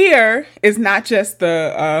 So fear is not just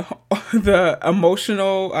the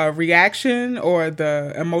emotional reaction or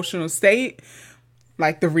the emotional state,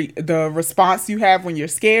 like the response you have when you're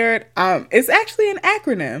scared. It's actually an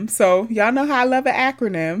acronym. So y'all know how I love an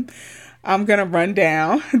acronym. I'm going to run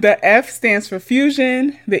down. The F stands for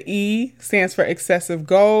fusion. The E stands for excessive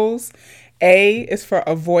goals. A is for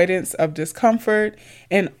avoidance of discomfort.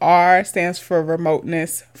 And R stands for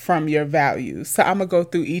remoteness from your values. So I'm going to go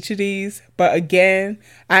through each of these. But again,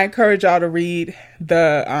 I encourage y'all to read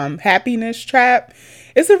the Happiness Trap.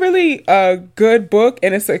 It's a really good book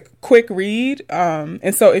and it's a quick read.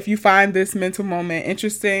 And so if you find this mental moment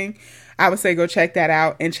interesting, I would say go check that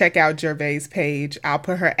out and check out Gervais' page. I'll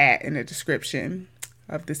put her in the description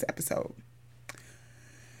of this episode.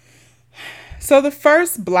 So the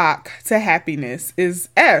first block to happiness is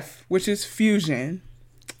F, which is fusion.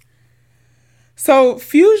 So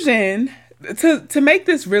fusion, to make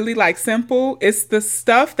this really like simple, it's the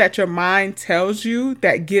stuff that your mind tells you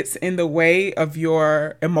that gets in the way of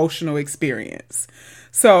your emotional experience.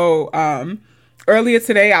 So earlier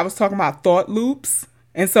today, I was talking about thought loops.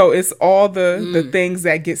 And so it's all the things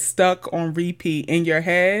that get stuck on repeat in your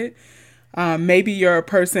head. Maybe you're a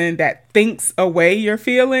person that thinks away your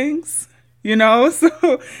feelings,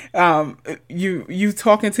 so you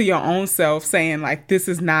talking to your own self saying like, this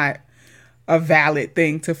is not a valid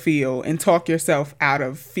thing to feel, and talk yourself out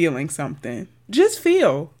of feeling something. Just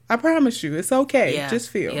feel. I promise you, it's okay. Yeah. Just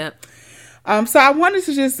feel. Yep. So I wanted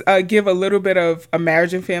to just give a little bit of a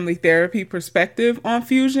marriage and family therapy perspective on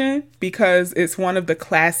fusion, because it's one of the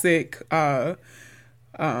classic tenets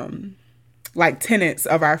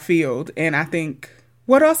of our field. And I think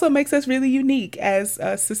what also makes us really unique as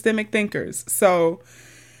systemic thinkers. So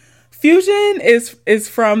fusion is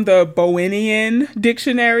from the Bowenian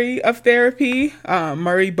Dictionary of Therapy.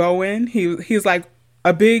 Murray Bowen, he's like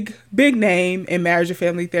a big name in marriage and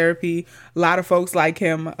family therapy. A lot of folks like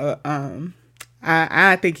him.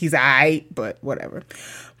 I think he's aight, but whatever.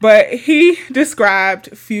 But he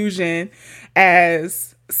described fusion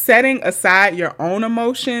as setting aside your own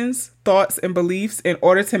emotions, thoughts, and beliefs in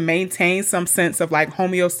order to maintain some sense of like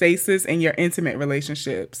homeostasis in your intimate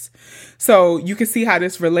relationships. So you can see how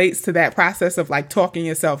this relates to that process of like talking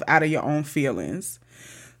yourself out of your own feelings.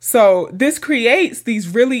 So this creates these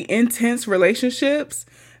really intense relationships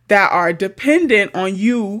that are dependent on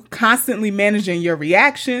you constantly managing your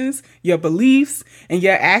reactions, your beliefs, and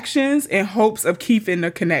your actions in hopes of keeping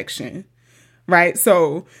the connection, right?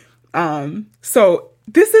 So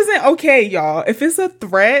this isn't okay, y'all. If it's a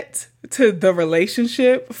threat to the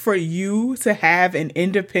relationship for you to have an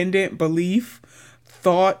independent belief,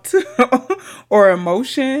 thought, or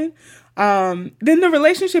emotion, then the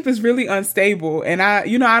relationship is really unstable. And I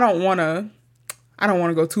don't want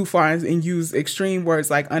to go too far and use extreme words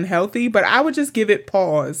like unhealthy, but I would just give it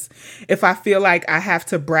pause if I feel like I have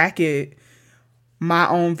to bracket my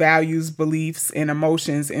own values, beliefs, and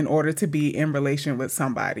emotions in order to be in relation with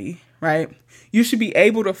somebody, right? You should be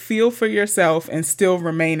able to feel for yourself and still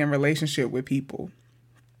remain in relationship with people.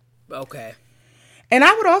 Okay. And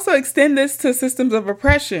I would also extend this to systems of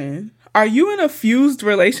oppression. Are you in a fused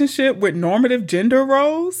relationship with normative gender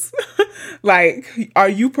roles? Like, are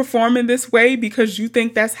you performing this way because you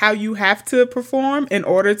think that's how you have to perform in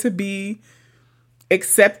order to be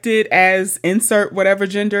accepted as insert whatever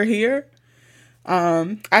gender here?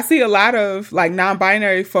 I see a lot of like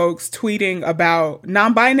non-binary folks tweeting about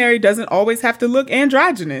non-binary doesn't always have to look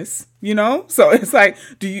androgynous, you know? So it's like,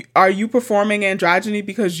 are you performing androgyny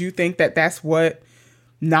because you think that that's what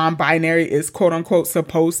non-binary is quote unquote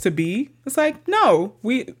supposed to be? It's like, no,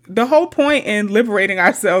 the whole point in liberating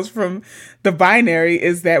ourselves from the binary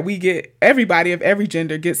is that everybody of every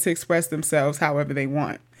gender gets to express themselves however they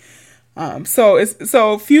want.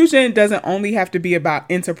 So fusion doesn't only have to be about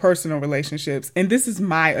interpersonal relationships. And this is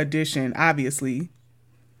my addition, obviously,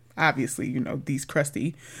 you know, these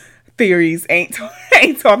crusty theories ain't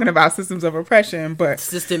talking about systems of oppression, but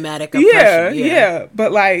systematic oppression. Yeah.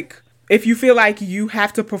 But like, if you feel like you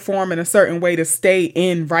have to perform in a certain way to stay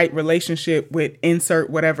in right relationship with insert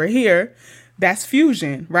whatever here, that's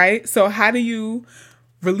fusion, right? So how do you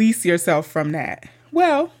release yourself from that?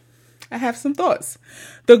 Well, I have some thoughts.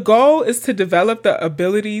 The goal is to develop the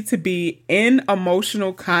ability to be in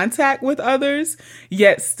emotional contact with others,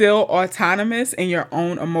 yet still autonomous in your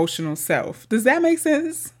own emotional self. Does that make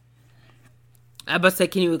sense? I about to say,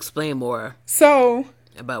 can you explain more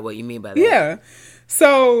about what you mean by that? Yeah.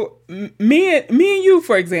 So me and you,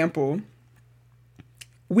 for example,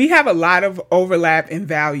 we have a lot of overlap in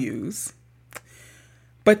values.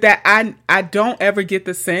 But that I don't ever get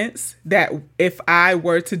the sense that if I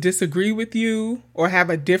were to disagree with you or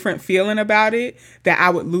have a different feeling about it, that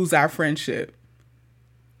I would lose our friendship.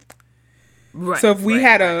 Right. So if we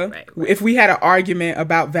had an argument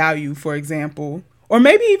about value, for example, or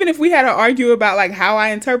maybe even if we had to argue about like how I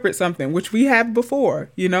interpret something, which we have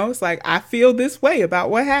before, you know, it's like I feel this way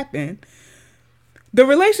about what happened. The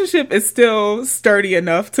relationship is still sturdy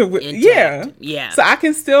enough to, yeah. So I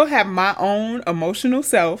can still have my own emotional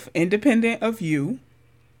self, independent of you,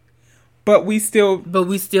 but we still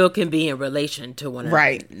can be in relation to one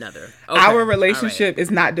another. Okay. Our relationship is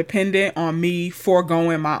not dependent on me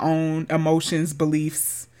foregoing my own emotions,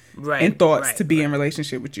 beliefs, and thoughts to be in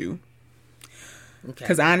relationship with you.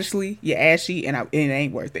 Because honestly, you're ashy, and it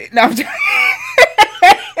ain't worth it. No, I'm joking.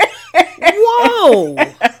 Whoa.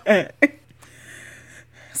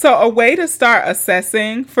 So a way to start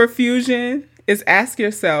assessing for fusion is ask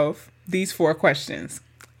yourself these 4 questions.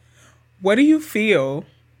 What do you feel?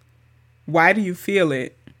 Why do you feel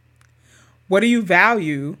it? What do you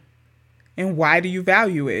value? And why do you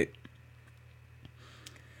value it?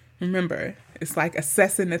 Remember, it's like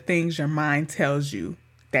assessing the things your mind tells you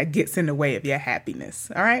that gets in the way of your happiness.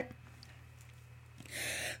 All right?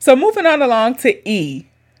 So moving on along to E.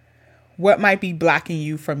 What might be blocking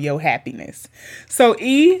you from your happiness? So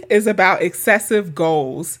E is about excessive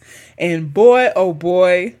goals. And boy, oh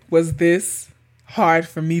boy, was this hard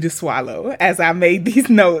for me to swallow as I made these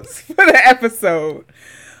notes for the episode.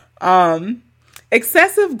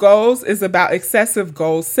 Excessive goals is about excessive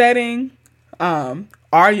goal setting.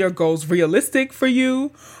 Are your goals realistic for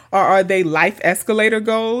you? Or are they life escalator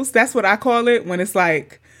goals? That's what I call it when it's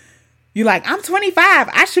like, you're like, I'm 25.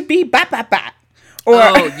 I should be blah, blah, blah. Or,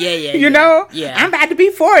 you know, I'm about to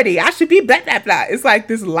be 40. I should be blah, blah, blah. It's like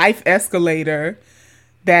this life escalator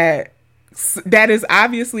that is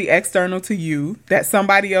obviously external to you, that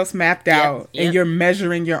somebody else mapped out, and you're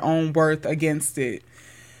measuring your own worth against it.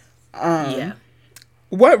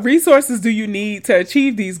 What resources do you need to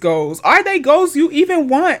achieve these goals? Are they goals you even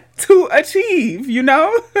want to achieve? You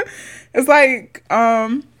know, it's like,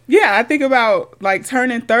 I think about like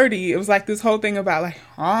turning 30. It was like this whole thing about like,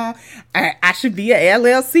 I should be a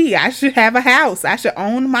LLC. I should have a house. I should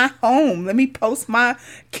own my home. Let me post my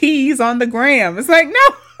keys on the gram. It's like,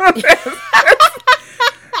 no,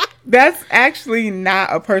 that's actually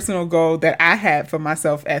not a personal goal that I had for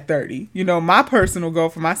myself at 30. You know, my personal goal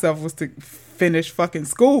for myself was to finish fucking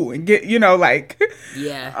school and get, you know, like,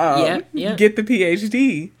 get the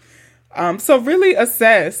PhD. So really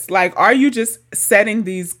assess, like, are you just setting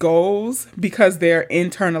these goals because they're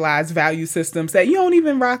internalized value systems that you don't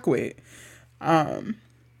even rock with?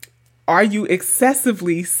 Are you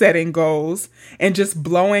excessively setting goals and just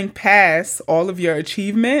blowing past all of your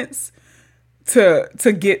achievements to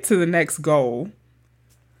get to the next goal?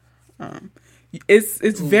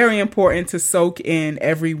 It's very important to soak in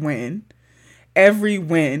every win,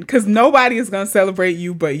 because nobody is going to celebrate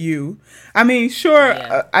you but you. I mean,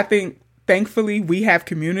 sure, I think thankfully we have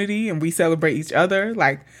community and we celebrate each other.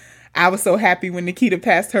 Like, I was so happy when Nikita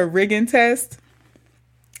passed her rigging test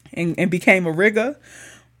and became a rigger.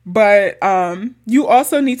 But you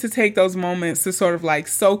also need to take those moments to sort of like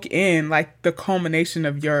soak in like the culmination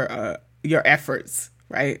of your efforts,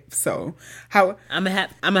 right? So how I'm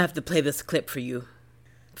gonna have to play this clip for you,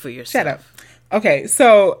 for yourself. Shut up. Okay,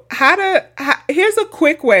 so here's a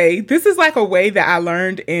quick way. This is like a way that I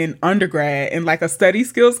learned in undergrad in like a study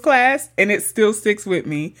skills class, and it still sticks with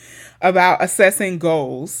me about assessing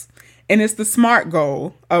goals. And it's the SMART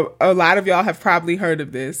goal. A lot of y'all have probably heard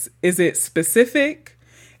of this. Is it specific?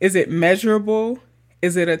 Is it measurable?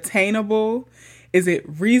 Is it attainable? Is it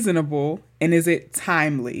reasonable? And is it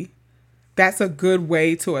timely? That's a good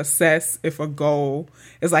way to assess if a goal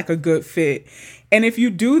is like a good fit. And if you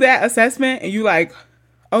do that assessment and you like,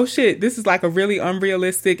 oh shit, this is like a really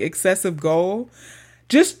unrealistic, excessive goal,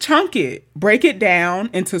 just chunk it, break it down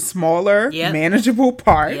into smaller, manageable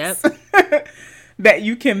parts that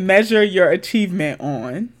you can measure your achievement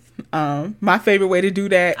on. My favorite way to do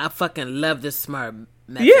that. I fucking love this SMART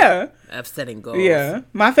method of setting goals. Yeah.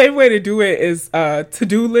 My favorite way to do it is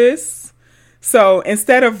to-do lists. So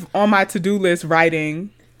instead of on my to-do list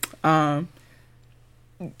writing, check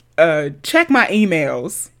my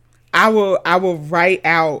emails, I will write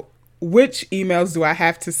out which emails do I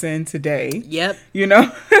have to send today. Yep. You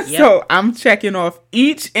know? Yep. So I'm checking off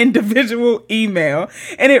each individual email,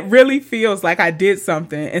 and it really feels like I did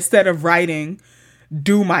something instead of writing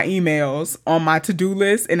do my emails on my to-do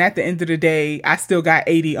list, and at the end of the day I still got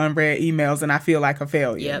 80 unread emails and I feel like a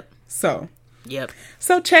failure. So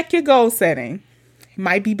check your goal setting. It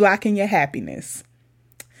might be blocking your happiness.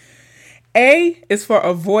 A is for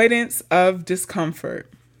avoidance of discomfort.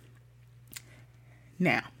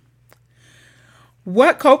 Now,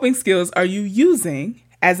 what coping skills are you using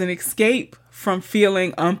as an escape from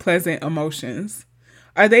feeling unpleasant emotions?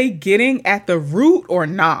 Are they getting at the root or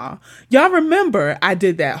nah? Y'all remember I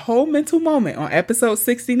did that whole mental moment on episode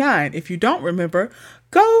 69. If you don't remember,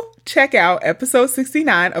 go check out episode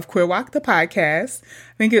 69 of Queer Walk the podcast.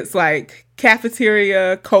 I think it's like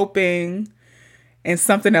cafeteria, coping, and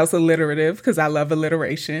something else alliterative because I love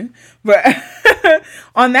alliteration. But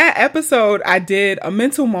on that episode, I did a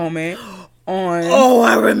mental moment on... Oh,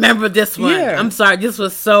 I remember this one. Yeah. I'm sorry. This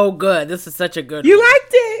was so good. This is such a good You one.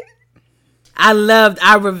 liked it?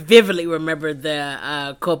 I vividly remember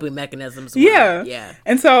the coping mechanisms. Yeah.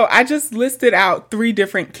 And so I just listed out 3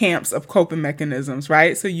 different camps of coping mechanisms,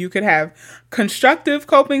 right? So you could have constructive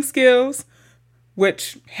coping skills,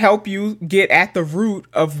 which help you get at the root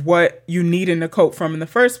of what you need to cope from in the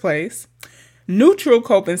first place. Neutral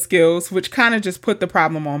coping skills, which kind of just put the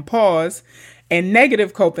problem on pause. And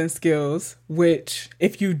negative coping skills, which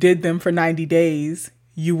if you did them for 90 days,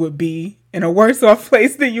 you would be in a worse off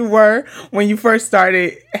place than you were when you first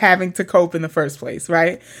started having to cope in the first place,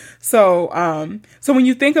 right? So when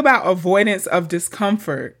you think about avoidance of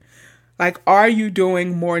discomfort, like, are you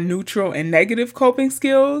doing more neutral and negative coping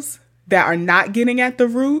skills that are not getting at the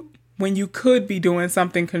root when you could be doing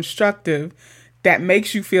something constructive that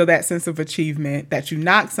makes you feel that sense of achievement, that you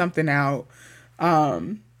knock something out,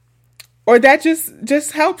 or that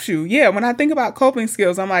just helps you? Yeah, when I think about coping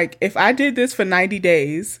skills, I'm like, if I did this for 90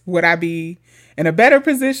 days, would I be in a better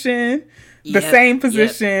position, the same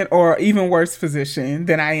position, or even worse position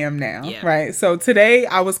than I am now, right? So today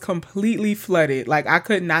I was completely flooded. Like, I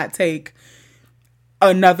could not take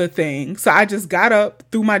another thing. So I just got up,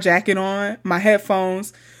 threw my jacket on, my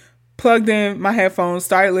headphones, plugged in my headphones,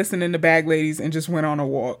 started listening to Bag Ladies, and just went on a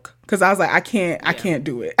walk. Because I was like, I can't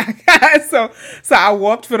do it. So I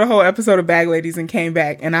walked for the whole episode of Bag Ladies and came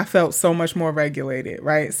back, and I felt so much more regulated,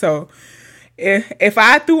 right? So if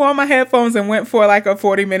I threw on my headphones and went for like a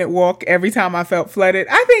 40-minute walk every time I felt flooded,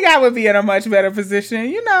 I think I would be in a much better position,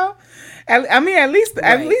 you know? At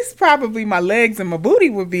least probably my legs and my booty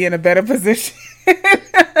would be in a better position.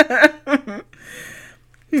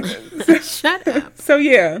 Shut up. So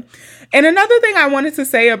yeah. And another thing I wanted to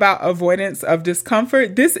say about avoidance of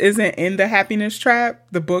discomfort, this isn't in The Happiness Trap,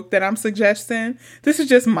 the book that I'm suggesting. This is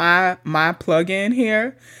just my plug-in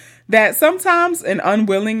here. That sometimes an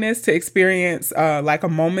unwillingness to experience like a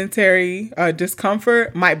momentary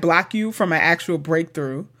discomfort might block you from an actual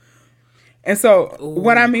breakthrough. And so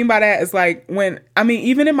what I mean by that is like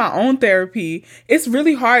even in my own therapy, it's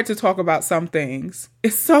really hard to talk about some things.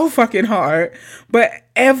 It's so fucking hard. But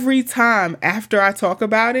every time after I talk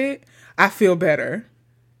about it, I feel better.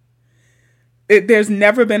 There's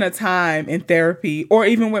never been a time in therapy or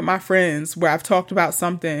even with my friends where I've talked about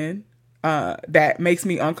something that makes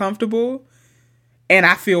me uncomfortable and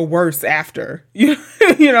I feel worse after. You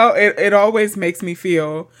know, it always makes me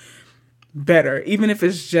feel better, even if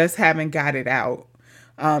it's just haven't got it out.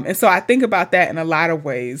 And so I think about that in a lot of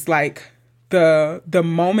ways, like the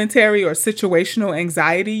momentary or situational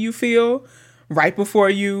anxiety you feel right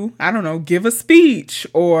before you, I don't know, give a speech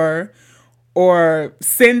or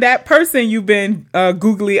send that person you've been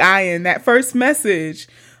googly eyeing that first message.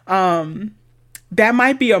 that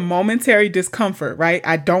might be a momentary discomfort, right?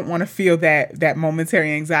 I don't want to feel that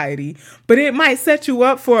momentary anxiety, but it might set you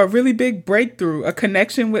up for a really big breakthrough, a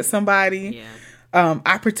connection with somebody,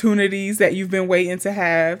 opportunities that you've been waiting to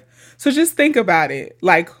have. So just think about it.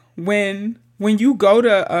 Like when you go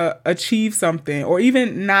to achieve something, or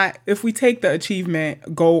even not, if we take the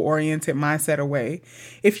achievement goal-oriented mindset away,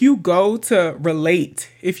 if you go to relate,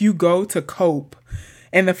 if you go to cope,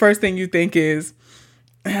 and the first thing you think is,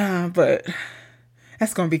 but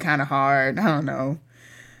that's going to be kind of hard. I don't know.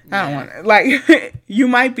 I don't want to. Like, you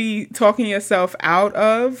might be talking yourself out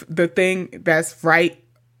of the thing that's right.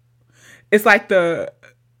 It's like the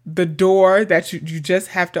door that you just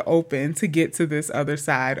have to open to get to this other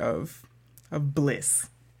side of bliss.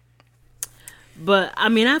 But, I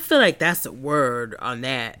mean, I feel like that's a word on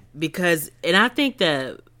that. And I think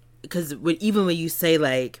that, because even when you say,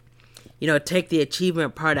 like, you know, take the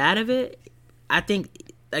achievement part out of it, I think,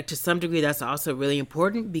 like, to some degree, that's also really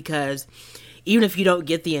important, because even if you don't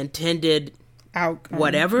get the intended outcome,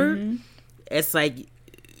 whatever, it's like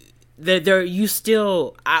there you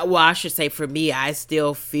still. I should say, for me, I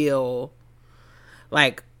still feel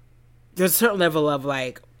like there's a certain level of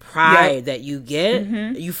like pride that you get.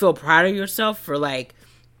 You feel proud of yourself for, like,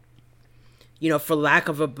 you know, for lack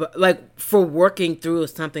of for working through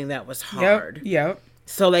something that was hard. Yep.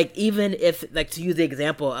 So, like, even if, like, to use the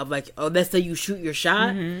example of, like, oh, let's say you shoot your shot,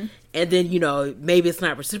 and then, you know, maybe it's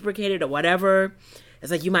not reciprocated or whatever.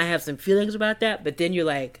 It's like you might have some feelings about that, but then you're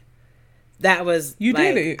like, that was, you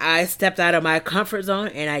like, did it. I stepped out of my comfort zone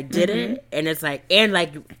and I did it. And it's like, and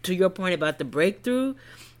like, to your point about the breakthrough,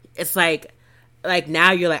 it's like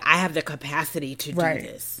now you're like, I have the capacity to do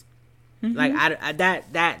this. Like, I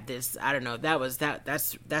don't know.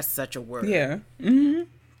 That's such a word. Yeah.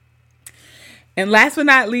 And last but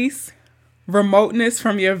not least, remoteness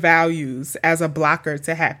from your values as a blocker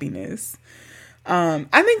to happiness.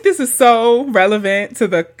 I think this is so relevant to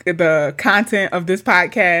the content of this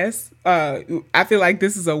podcast. I feel like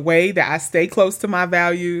this is a way that I stay close to my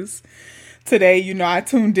values. Today, you know, I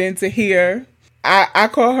tuned in to hear, I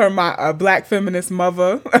call her my Black feminist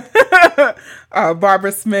mother,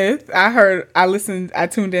 Barbara Smith. I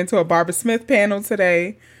tuned into a Barbara Smith panel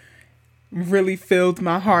today. Really filled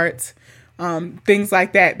my heart. Things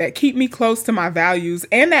like that keep me close to my values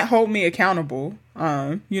and that hold me accountable.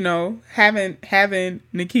 You know, having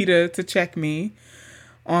Nikita to check me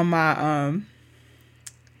on my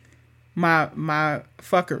my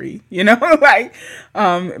fuckery, you know, like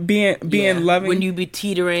being loving. When you be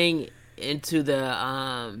teetering into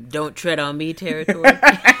the don't tread on me territory.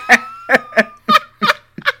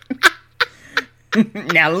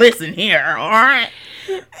 Now listen here, all right.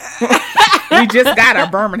 We just got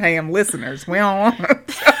our Birmingham listeners. We don't want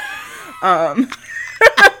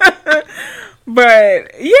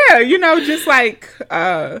but yeah, you know, just like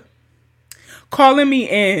calling me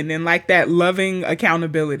in and like that loving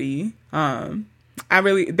accountability. I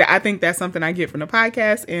think that's something I get from the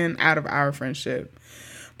podcast and out of our friendship.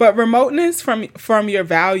 But remoteness from your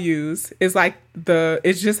values is like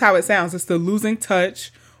it's just how it sounds. It's the losing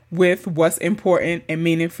touch with what's important and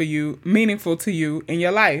meaningful to you in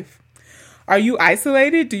your life. Are you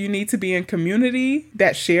isolated? Do you need to be in community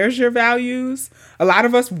that shares your values? A lot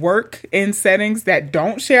of us work in settings that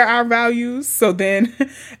don't share our values. So then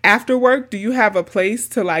after work, do you have a place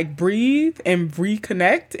to like breathe and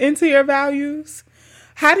reconnect into your values?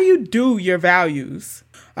 How do you do your values?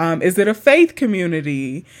 Is it a faith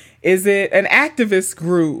community? Is it an activist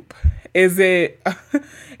group? Is it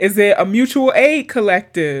a mutual aid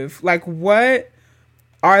collective? Like, what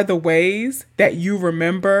are the ways that you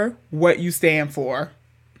remember what you stand for?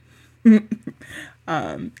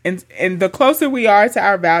 And the closer we are to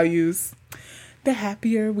our values, the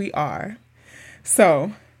happier we are.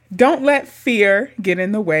 So don't let fear get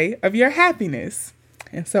in the way of your happiness.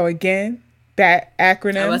 And so again, that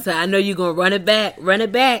acronym. I know you're going to run it back. Run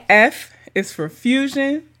it back. F is for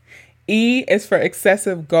fusion. E is for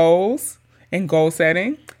excessive goals and goal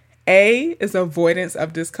setting. A is avoidance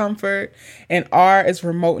of discomfort. And R is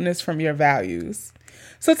remoteness from your values.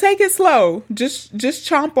 So take it slow. Just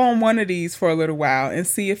chomp on one of these for a little while and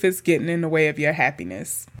see if it's getting in the way of your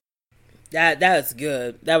happiness. That was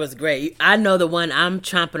good. That was great. I know the one I'm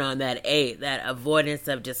chomping on, that A, that avoidance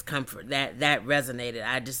of discomfort. That resonated.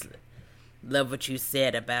 I just love what you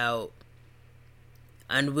said about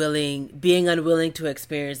being unwilling to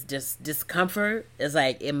experience discomfort. Is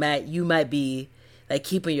like you might be like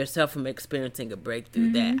keeping yourself from experiencing a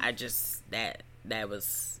breakthrough. That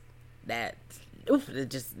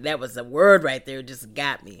was a word right there. It just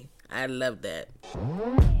got me. I love that.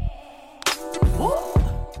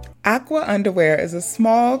 Aqua Underwear is a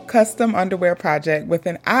small custom underwear project with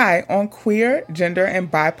an eye on queer, gender,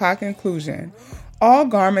 and BIPOC inclusion. All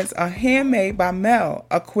garments are handmade by Mel,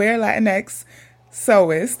 a queer Latinx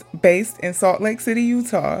sewist based in Salt Lake City,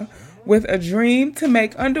 Utah, with a dream to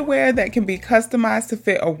make underwear that can be customized to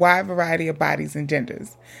fit a wide variety of bodies and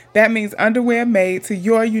genders. That means underwear made to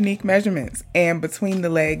your unique measurements and between the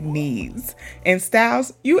leg needs in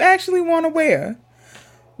styles you actually want to wear.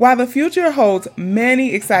 While the future holds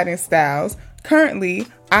many exciting styles, currently,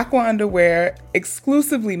 Aqua Underwear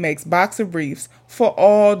exclusively makes boxer briefs for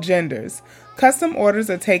all genders. Custom orders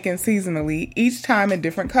are taken seasonally, each time in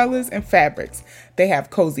different colors and fabrics. They have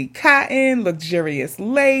cozy cotton, luxurious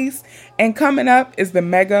lace, and coming up is the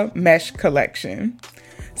Mega Mesh collection.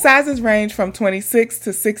 Sizes range from 26 to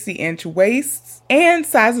 60-inch waists, and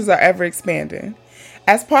sizes are ever expanding.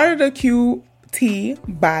 As part of the QT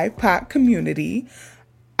BIPOC community,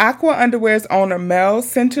 Aqua Underwear's owner Mel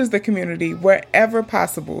centers the community wherever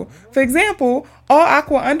possible. For example, all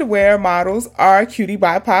Aqua Underwear models are cutie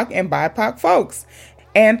BIPOC and BIPOC folks,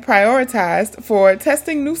 and prioritized for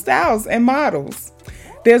testing new styles and models.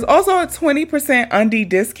 There's also a 20% undie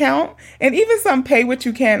discount and even some pay what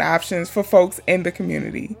you can options for folks in the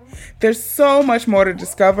community. There's so much more to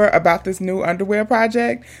discover about this new underwear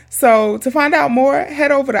project. So to find out more,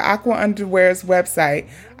 head over to Aqua Underwear's website,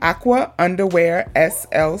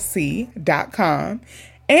 aquaunderwearslc.com,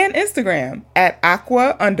 and Instagram at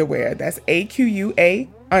Aqua Underwear. That's AQUA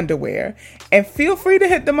Underwear. And feel free to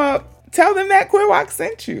hit them up. Tell them that Queer Walk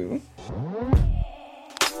sent you.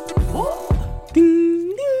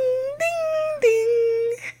 Ding, ding, ding,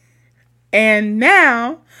 ding. And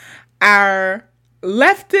now, our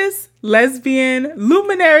leftist lesbian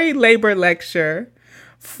luminary labor lecture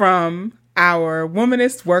from our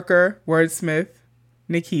womanist worker wordsmith,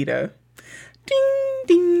 Nikita. Ding,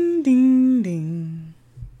 ding, ding, ding.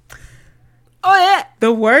 Oh, yeah.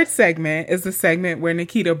 The word segment is the segment where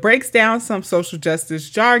Nikita breaks down some social justice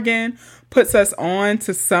jargon, puts us on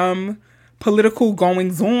to some political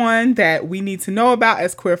goings-on that we need to know about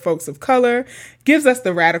as queer folks of color, gives us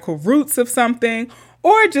the radical roots of something,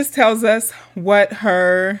 or just tells us what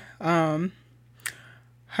her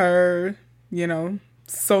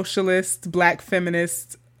socialist, black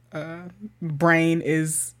feminist brain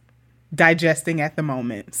is digesting at the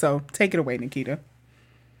moment. So take it away, Nikita.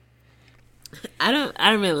 I don't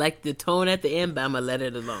really like the tone at the end, but I'm gonna let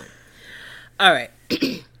it alone. All right.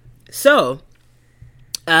 So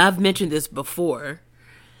I've mentioned this before.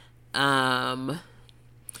 So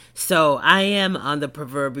I am on the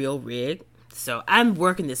proverbial rig. So I'm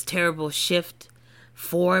working this terrible shift,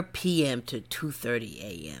 4 p.m. to 2:30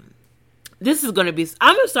 a.m. This is gonna be.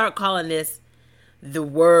 I'm gonna start calling this the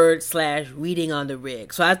word / reading on the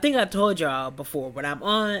rig. So I think I told y'all before when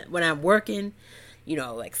I'm working,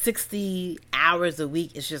 like 60 hours a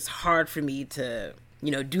week, it's just hard for me to,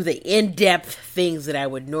 do the in-depth things that I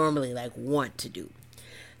would normally want to do.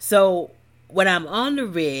 So when I'm on the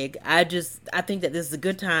rig, I think that this is a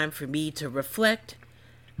good time for me to reflect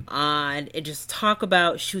on and just talk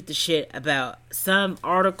about, shoot the shit about some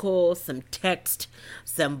article, some text,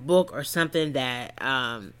 some book or something that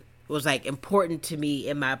was important to me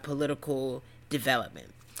in my political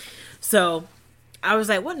development. So I was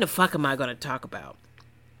like, what in the fuck am I going to talk about?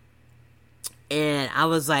 And I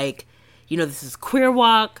was like, this is Queer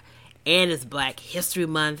Walk and it's Black History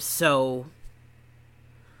Month. So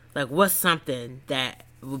what's something that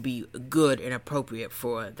would be good and appropriate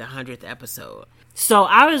for the 100th episode? So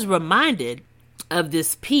I was reminded of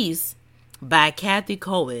this piece by Kathy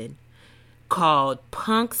Cohen called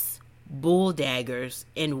Punks, Bulldaggers,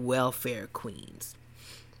 and Welfare Queens.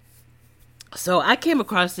 So I came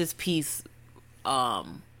across this piece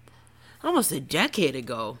almost a decade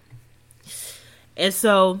ago. And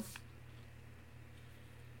so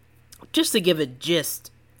just to give a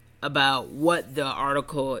gist about what the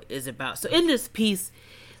article is about. So in this piece,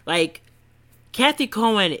 Kathy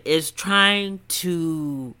Cohen is trying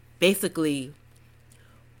to basically,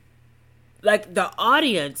 the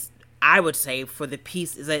audience, I would say, for the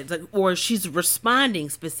piece is or she's responding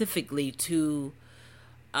specifically to,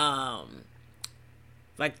 and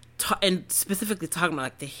specifically talking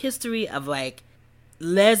about the history of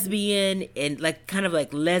lesbian and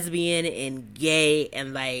lesbian and gay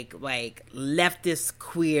and leftist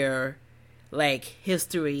queer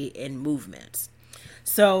history and movements.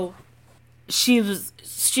 So she's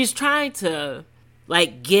trying to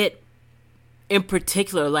get in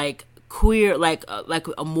particular queer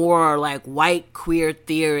a more white queer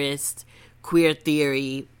theorist, queer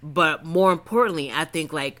theory, but more importantly I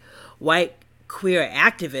think white queer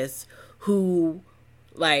activists who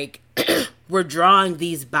we're drawing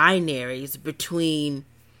these binaries between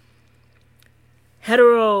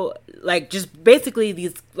hetero, like just basically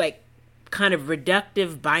these like kind of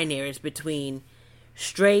reductive binaries between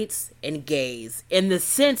straights and gays, in the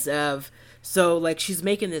sense of, so like she's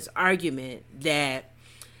making this argument that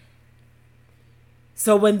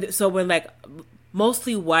so when like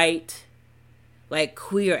mostly white like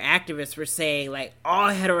queer activists were saying like all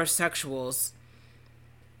heterosexuals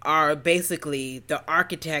are basically the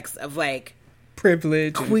architects of like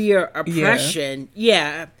privilege, queer oppression.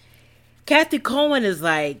 Yeah. Kathy Cohen is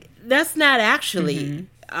like, that's not actually,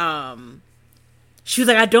 she was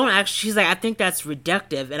like, I think that's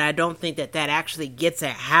reductive, and I don't think that actually gets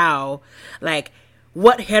at how, like,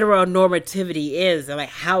 what heteronormativity is, and like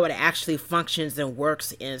how it actually functions and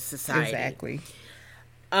works in society. Exactly.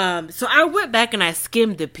 So I went back and I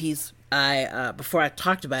skimmed the piece before I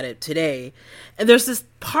talked about it today, and there's this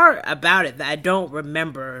part about it that I don't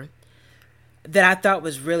remember that I thought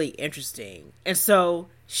was really interesting. And so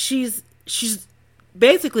she's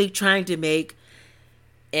basically trying to make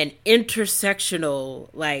an intersectional,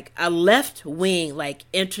 like a left wing, like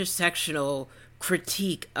intersectional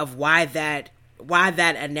critique of why that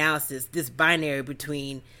analysis, this binary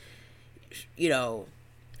between, you know,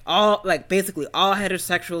 all, like basically all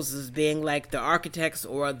heterosexuals as being like the architects,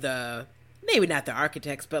 or the, maybe not the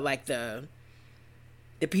architects, but like the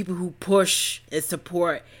people who push and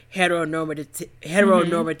support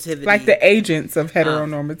heteronormativity. Like the agents of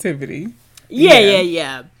heteronormativity.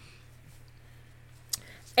 Yeah.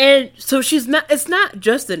 And so it's not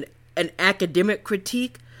just an academic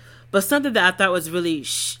critique, but something that I thought was really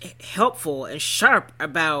helpful and sharp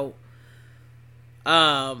about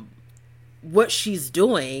what she's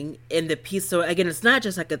doing in the piece. So again, it's not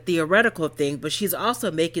just like a theoretical thing, but she's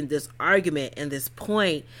also making this argument and this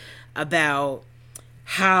point about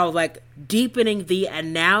how like deepening the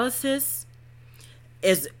analysis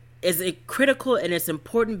is critical, and it's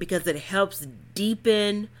important because it helps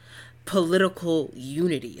deepen political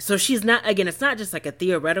unity. So she's not, again, it's not just like a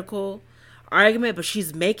theoretical argument, but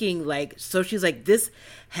she's making like, so she's like, this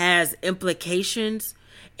has implications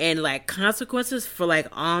and like consequences for like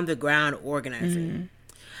on the ground organizing.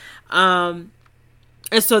 And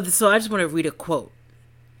so I just want to read a quote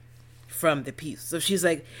from the piece. So she's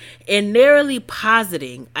like, in narrowly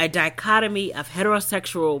positing a dichotomy of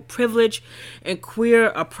heterosexual privilege and queer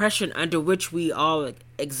oppression under which we all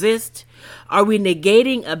exist, are we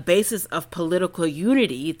negating a basis of political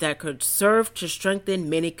unity that could serve to strengthen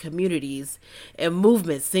many communities and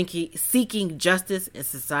movements seeking justice and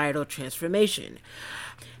societal transformation?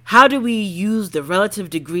 How do we use the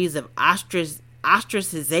relative degrees of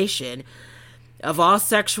ostracization of all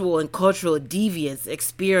sexual and cultural deviance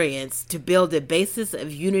experience to build a basis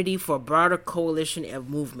of unity for broader coalition and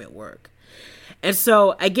movement work? And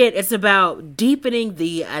so, again, it's about deepening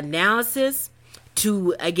the analysis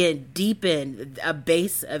to, again, deepen a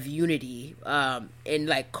base of unity in,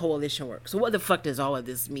 like, coalition work. So what the fuck does all of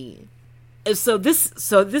this mean? And so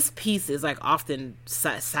this piece is, like, often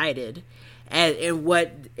cited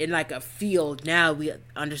in like a field now we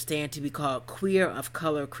understand to be called queer of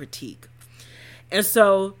color critique. And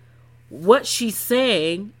so what she's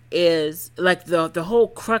saying is, like, the whole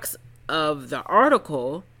crux of the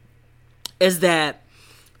article is that,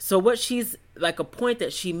 so what she's, like, a point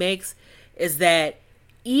that she makes is that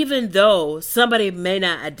even though somebody may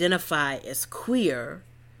not identify as queer,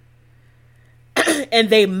 and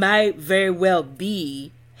they might very well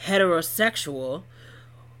be heterosexual,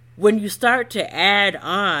 when you start to add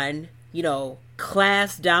on, you know,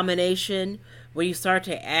 class domination, when you start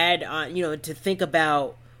to add on, you know, to think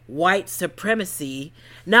about white supremacy,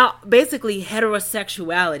 now basically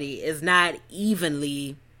heterosexuality is not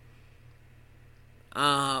evenly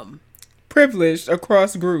privileged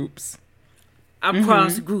across groups.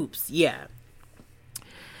 Groups, yeah.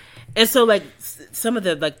 And so, like, some of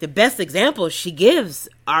the, like, the best examples she gives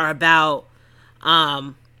are about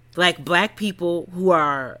like black people who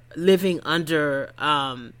are living under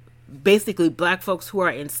basically black folks who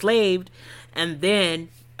are enslaved. And then,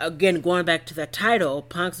 again, going back to the title,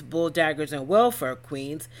 punks, bulldaggers, and welfare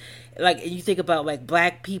queens, like, you think about, like,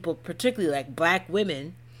 black people, particularly, like, black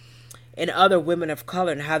women and other women of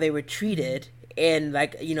color and how they were treated in,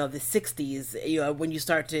 like, you know, the 60s, you know, when you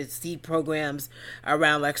start to see programs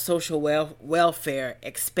around, like, social welfare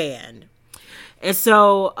expand. And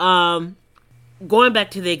so, going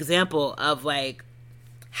back to the example of, like,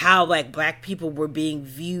 how, like, black people were being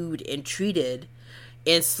viewed and treated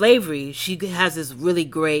in slavery, she has this really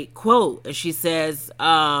great quote, and she says, you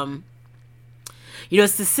know,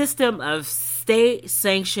 it's the system of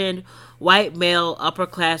state-sanctioned white male upper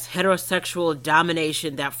class heterosexual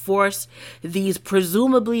domination that forced these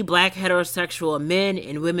presumably black heterosexual men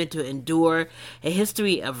and women to endure a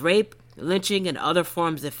history of rape, lynching, and other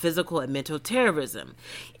forms of physical and mental terrorism.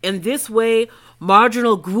 In this way,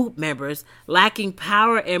 marginal group members lacking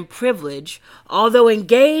power and privilege, although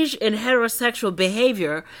engaged in heterosexual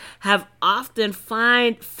behavior, have often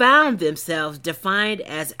found themselves defined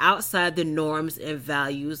as outside the norms and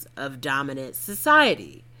values of dominant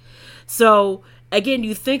society. So again,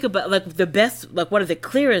 you think about one of the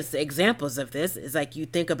clearest examples of this is like you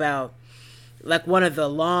think about like one of the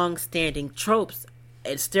long-standing tropes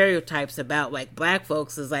and stereotypes about like black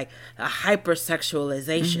folks is like a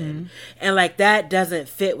hypersexualization, and like that doesn't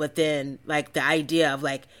fit within like the idea of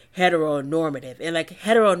like heteronormative. And like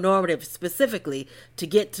heteronormative specifically, to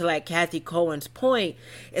get to like Kathy Cohen's point,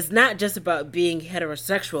 it's not just about being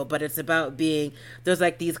heterosexual, but it's about being, there's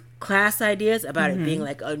like these class ideas about it being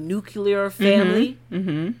like a nuclear family,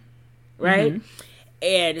 right?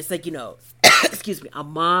 And it's like, you know, excuse me, a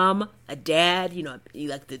mom, a dad, you know,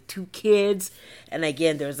 like the two kids. And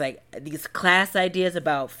again, there's like these class ideas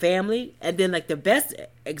about family. And then like the best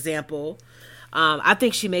example, I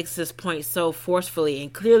think she makes this point so forcefully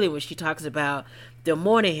and clearly when she talks about the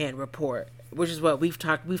Moynihan report, which is what we've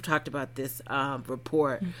talked about this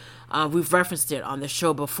report. We've referenced it on the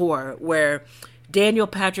show before, where Daniel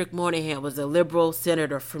Patrick Moynihan was a liberal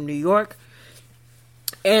senator from New York.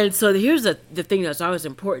 And so here's the thing that's always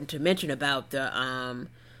important to mention about the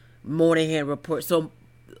Moynihan report. So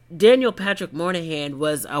Daniel Patrick Moynihan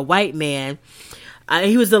was a white man.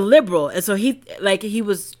 He was a liberal, and so he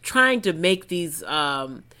was trying to make these.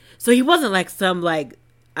 So he wasn't like some like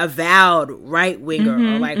avowed right winger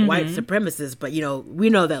or like white supremacist, but you know, we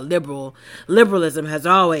know that liberalism has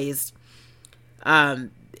always.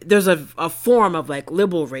 There's a form of like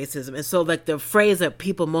liberal racism. And so like the phrase that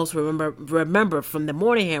people most remember from the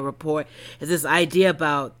Moynihan report is this idea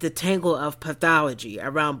about the tangle of pathology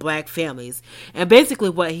around black families. And basically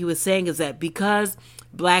what he was saying is that because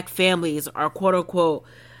black families are quote unquote,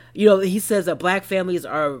 you know, he says that black families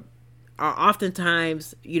are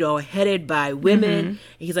oftentimes, you know, headed by women.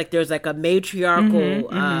 He's like, there's like a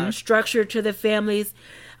matriarchal structure to the families.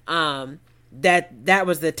 That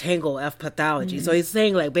was the tangle of pathology. So he's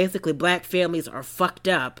saying like basically black families are fucked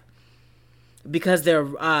up because they're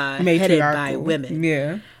headed by women.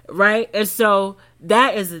 Yeah. Right? And so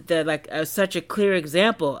that is such a clear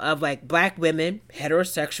example of like black women,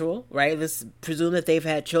 heterosexual, right? Let's presume that they've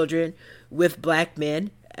had children with black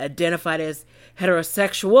men, identified as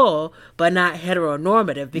heterosexual but not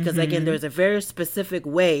heteronormative, because again, there's a very specific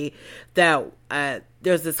way that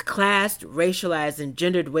there's this classed, racialized, and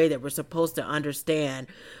gendered way that we're supposed to understand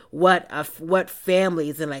what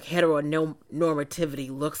families and like heteronormativity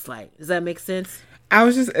looks like. Does that make sense? I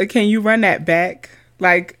was just, can you run that back?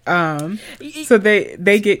 Like, so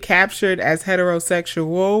they get captured as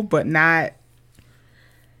heterosexual but not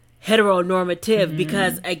heteronormative,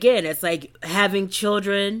 because again, it's like having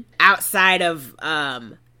children outside of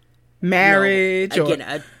marriage, you know, again,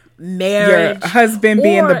 a marriage, your husband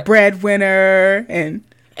being the breadwinner, and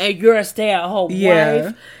you're a stay-at-home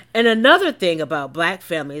wife. And another thing about black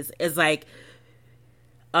families is like,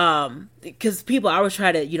 because people always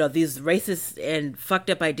try to, you know, these racist and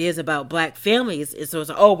fucked up ideas about black families is, so it's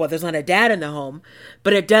like, oh well, there's not a dad in the home,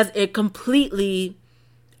 but it completely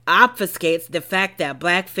obfuscates the fact that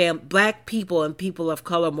black people and people of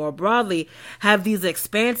color more broadly have these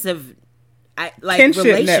expansive like kinship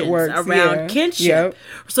relations networks around kinship. Yep.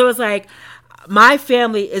 So it's like my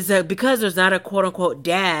family is because there's not a quote unquote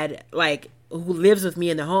dad like who lives with me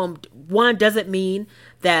in the home. One, doesn't mean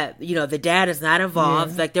that, you know, the dad is not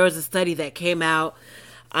involved. Like there was a study that came out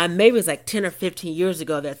maybe it was like 10 or 15 years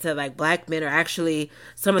ago that said like black men are actually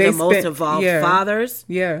some of the most involved fathers.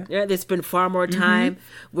 Yeah, they spend far more time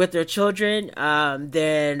with their children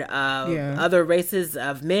than other races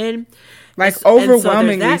of men. Like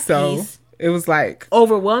overwhelmingly so. It was like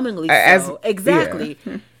overwhelmingly so. Exactly.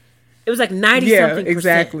 Yeah. It was like 90 something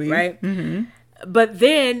percent, right? But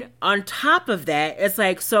then on top of that, it's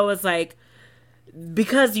like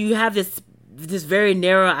because you have this very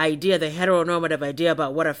narrow idea, the heteronormative idea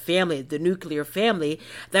about what a family, the nuclear family,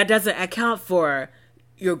 that doesn't account for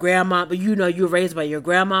your grandma. But you know, you're raised by your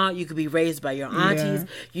grandma. You could be raised by your aunties.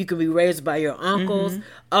 You could be raised by your uncles,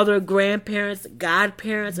 other grandparents,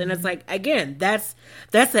 godparents. And it's like, again, that's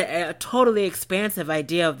a totally expansive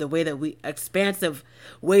idea of the way that we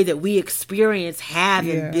experience, have,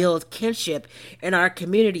 and build kinship in our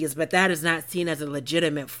communities. But that is not seen as a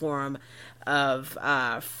legitimate form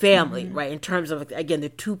family, right? In terms of, again, the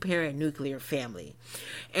 2-parent nuclear family.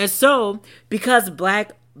 And so because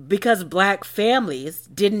black families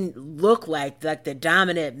didn't look like the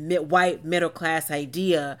dominant white middle class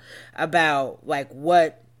idea about like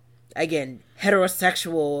what, again,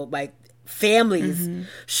 heterosexual like families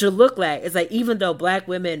should look like. It's like, even though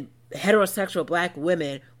heterosexual black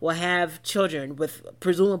women will have children with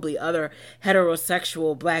presumably other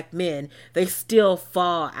heterosexual black men, they still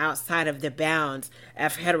fall outside of the bounds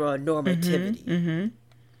of heteronormativity.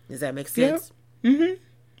 Does that make sense? And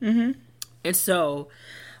so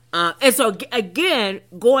again,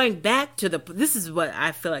 going back to this is what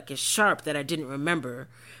I feel like is sharp that I didn't remember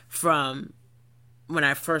from when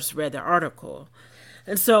I first read the article.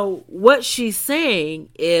 And so what she's saying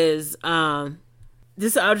is, I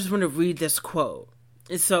just want to read this quote.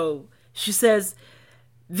 And so she says,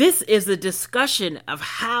 "This is a discussion of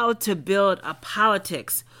how to build a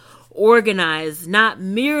politics organized not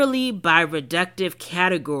merely by reductive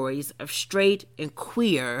categories of straight and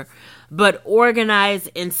queer, but organized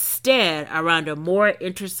instead around a more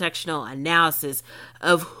intersectional analysis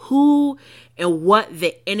of who and what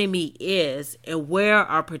the enemy is and where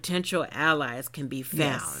our potential allies can be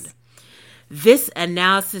found." Yes. This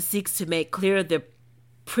analysis seeks to make clear the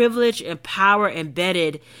privilege and power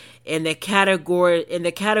embedded in the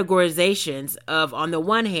categorizations of, on the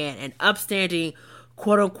one hand, an upstanding,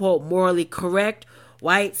 quote-unquote, morally correct,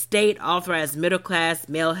 white, state-authorized, middle-class,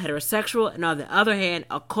 male heterosexual, and on the other hand,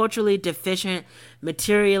 a culturally deficient,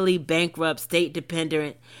 materially bankrupt,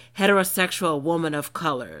 state-dependent, heterosexual woman of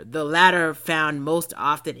color, the latter found most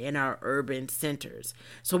often in our urban centers.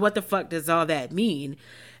 So what the fuck does all that mean?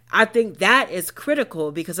 I think that is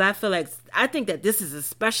critical because I think that this is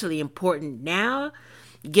especially important now,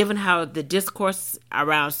 given how the discourse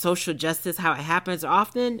around social justice, how it happens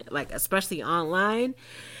often, like especially online,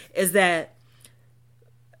 is that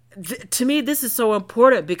to me, this is so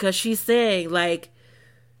important because she's saying like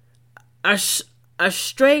a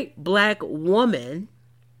straight black woman,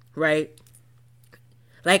 right,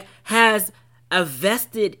 like has a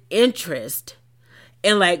vested interest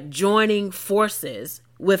in like joining forces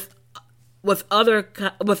with like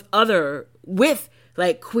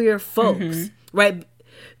queer folks, right?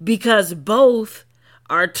 Because both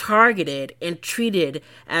are targeted and treated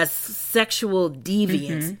as sexual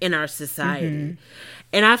deviants in our society.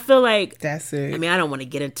 And I feel like that's it. I mean, I don't want to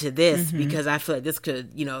get into this because I feel like this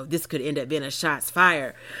could end up being a shots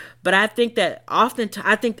fired. But I think that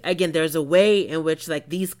again, there's a way in which like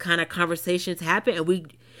these kind of conversations happen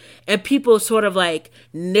and people sort of like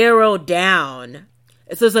narrow down.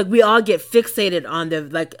 So it's like we all get fixated on the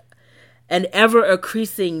like an ever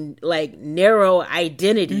increasing like narrow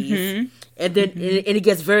identities, and then and it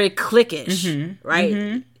gets very cliquish,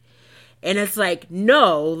 right? And it's like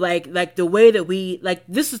no, like the way that we like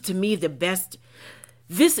this is to me the best.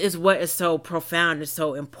 This is what is so profound and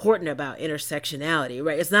so important about intersectionality,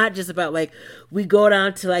 right? It's not just about like we go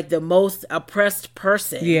down to like the most oppressed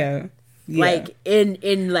person, like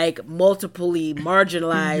in like multiply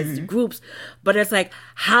marginalized groups, but it's like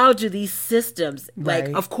how do these systems like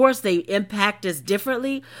of course they impact us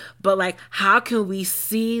differently, but like how can we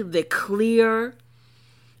see the clear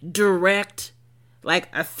direct like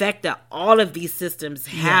effect that all of these systems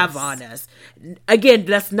have on us? Again,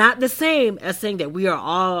 that's not the same as saying that we are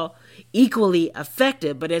all equally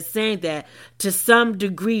affected, but it's saying that to some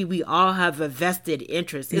degree we all have a vested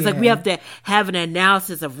interest. It's like we have to have an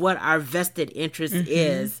analysis of what our vested interest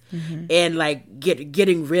is and like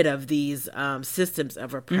getting rid of these systems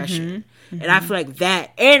of oppression. And I feel like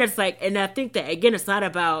that, and it's like, and I think that again, it's not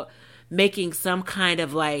about making some kind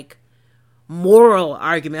of like moral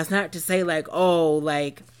argument. It's not to say like, oh,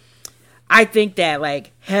 like I think that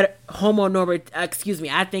like I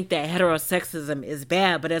think that heterosexism is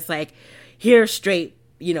bad, but it's like here's straight,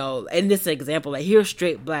 in this example, like here's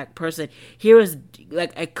straight black person. Here is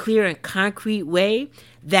like a clear and concrete way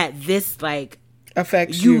that this like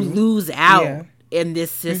affects you lose out in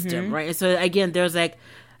this system, right? And so again, there's like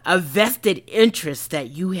a vested interest that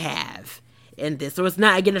you have in this. So it's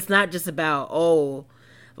not just about, oh,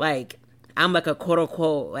 like I'm like a quote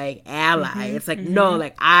unquote like ally. It's like no,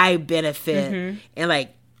 like I benefit in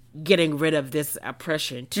like getting rid of this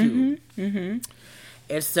oppression too.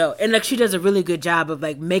 And so, and like she does a really good job of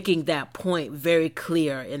like making that point very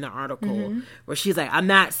clear in the article where she's like, I'm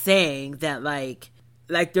not saying that like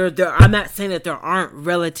I'm not saying that there aren't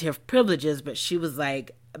relative privileges, but she was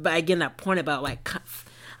like, but again, that point about like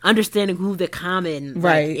understanding who the common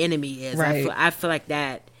like, enemy is. I feel like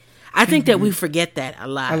that. I think that we forget that a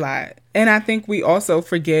lot. And I think we also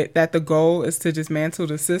forget that the goal is to dismantle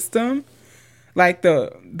the system. Like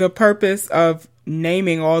the purpose of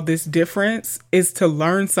naming all this difference is to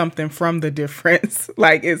learn something from the difference.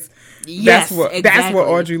 Like Yes, that's what exactly.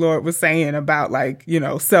 Audre Lorde was saying about, like, you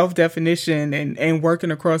know, self-definition and working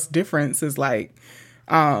across difference is like,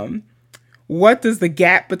 what does the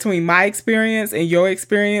gap between my experience and your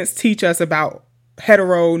experience teach us about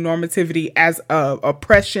heteronormativity as a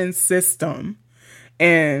oppression system?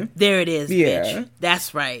 And There it is, Yeah. bitch.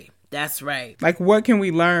 That's right. That's right. like, what can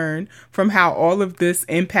we learn from how all of this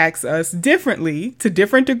impacts us differently to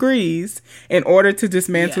different degrees in order to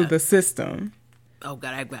dismantle Yeah. the system? Oh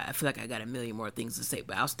God, I feel like I got a million more things to say,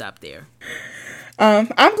 but I'll stop there. I'm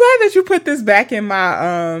glad that you put this back in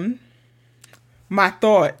my my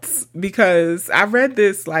thoughts, because I read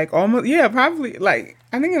this like almost, probably like,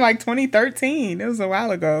 I think in like 2013. It was a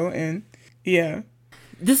while ago, and yeah.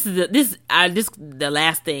 This is the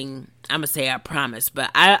last thing I'm gonna say. I promise.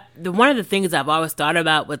 But one of the things I've always thought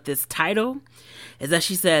about with this title is that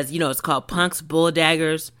she says, you know, it's called Punks,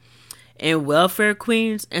 Bulldaggers, and Welfare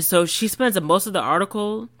Queens, and so she spends most of the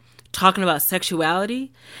article talking about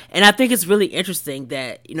sexuality, and I think it's really interesting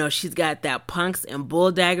that, you know, she's got that punks and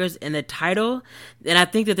bulldaggers in the title, and I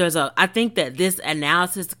think that I think that this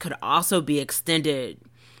analysis could also be extended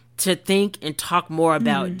to think and talk more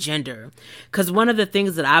about gender. Because one of the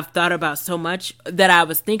things that I've thought about so much, that I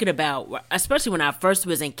was thinking about, especially when I first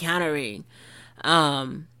was encountering,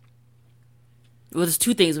 there's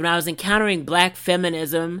two things. When I was encountering Black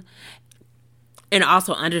feminism, and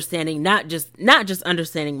also understanding, not just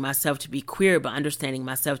understanding myself to be queer, but understanding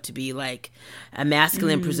myself to be like a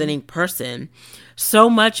masculine presenting person. So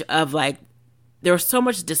much of like, there was so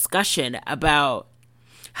much discussion about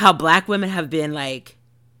how Black women have been like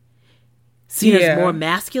seen as more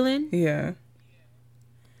masculine. Yeah.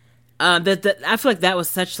 That I feel like that was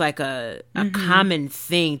such like a common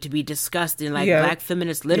thing to be discussed in like Black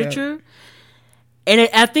feminist literature. And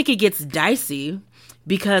I think it gets dicey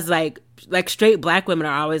because like straight Black women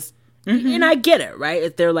are always, and I get it, right?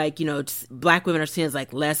 If they're like, you know, Black women are seen as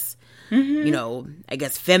like less, you know, I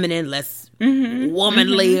guess feminine, less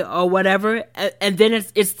womanly or whatever. And then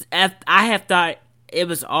it's I have thought it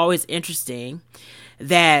was always interesting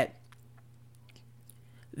that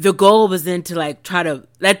the goal was then to like try to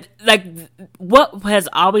like what has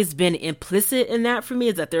always been implicit in that for me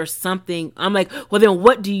is that there's something, I'm like, well then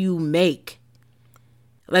what do you make?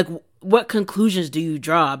 Like, what conclusions do you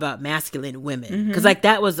draw about masculine women? Because like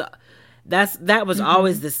that was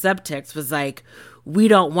always the subtext, was like, we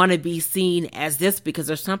don't want to be seen as this because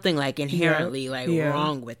there's something like inherently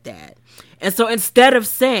wrong with that. And so instead of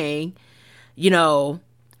saying, you know,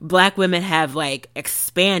 Black women have like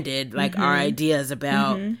expanded like our ideas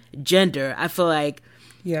about gender, I feel like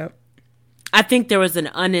I think there was an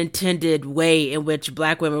unintended way in which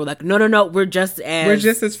Black women were like, no, we're just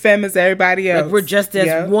as femme as everybody else. Like, we're just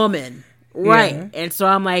as woman. Right. Yeah. And so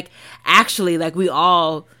I'm like, actually, like, we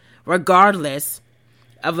all, regardless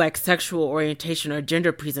of like sexual orientation or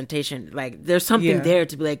gender presentation, like there's something there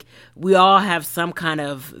to be like, we all have some kind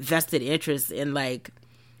of vested interest in like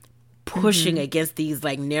pushing against these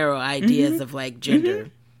like narrow ideas of like gender.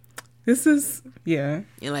 This is, and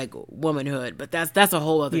like womanhood, but that's a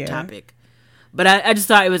whole other topic. But I just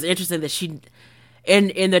thought it was interesting that she,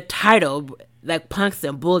 in the title, like punks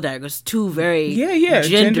and bulldaggers, two very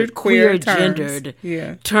gendered queer gendered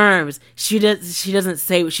terms. She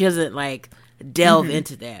doesn't like delve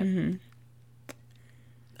into that.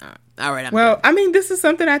 All right. I mean, this is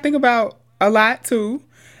something I think about a lot too,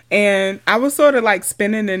 and I was sort of like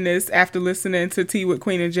spinning in this after listening to Tea with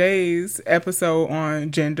Queen and Jay's episode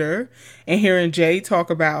on gender and hearing Jay talk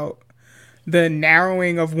about the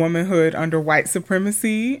narrowing of womanhood under white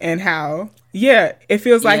supremacy and how it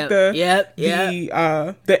feels like the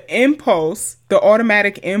impulse, the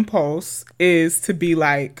automatic impulse is to be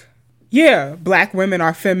like, Black women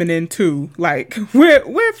are feminine too, like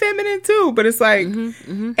we're feminine too, but it's like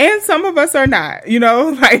and some of us are not, you know,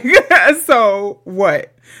 like so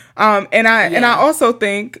what? And I also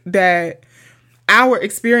think that our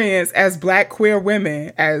experience as Black queer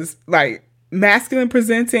women, as like masculine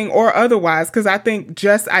presenting or otherwise, because I think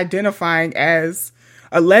just identifying as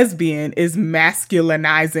a lesbian is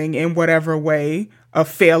masculinizing in whatever way of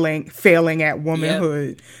failing at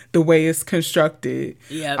womanhood, the way it's constructed.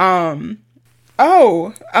 The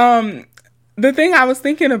thing I was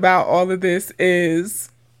thinking about all of this is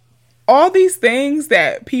all these things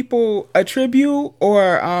that people attribute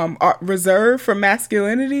or are reserved for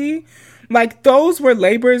masculinity. Like, those were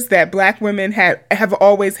labors that Black women have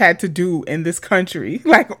always had to do in this country,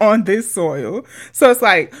 like on this soil. So it's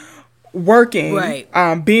like working,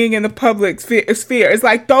 being in the public sphere. It's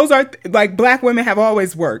like those are like Black women have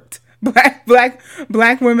always worked.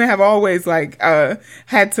 Black women have always like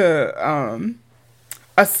had to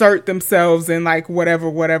assert themselves in like whatever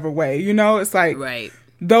way. You know, it's like Right.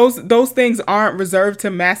 those things aren't reserved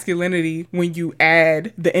to masculinity when you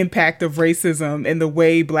add the impact of racism and the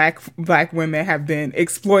way black women have been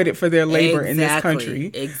exploited for their labor in this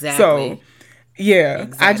country. Exactly. So, yeah,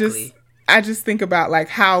 Exactly. I just think about like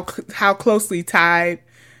how closely tied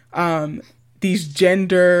these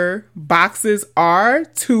gender boxes are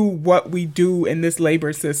to what we do in this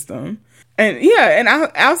labor system. And yeah, and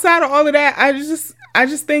outside of all of that, I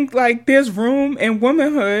just think like there's room in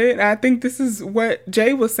womanhood. I think this is what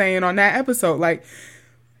Jay was saying on that episode. Like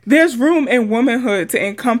there's room in womanhood to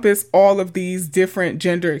encompass all of these different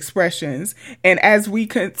gender expressions. And as we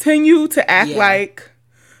continue to act like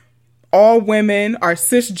all women are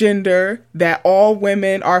cisgender, that all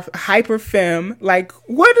women are hyper femme, like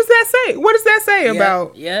what does that say? What does that say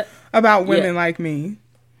about women like me?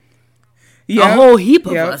 A whole heap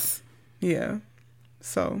of us. Yeah.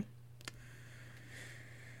 So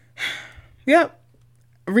yep.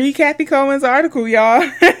 Read Kathy Cohen's article, y'all.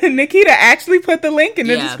 Nikita actually put the link in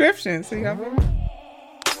the description. So y'all.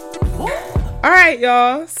 All right,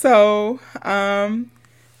 y'all. So,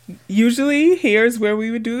 usually here's where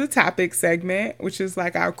we would do the topic segment, which is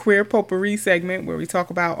like our queer potpourri segment where we talk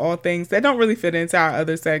about all things that don't really fit into our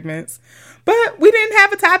other segments. But we didn't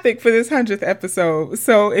have a topic for this 100th episode.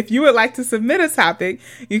 So if you would like to submit a topic,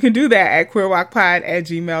 you can do that at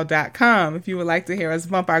queerwalkpod@gmail.com. If you would like to hear us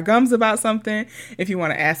bump our gums about something, if you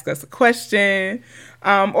want to ask us a question,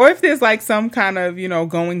 or if there's like some kind of,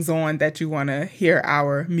 goings on that you want to hear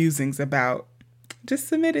our musings about, just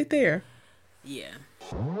submit it there. Yeah.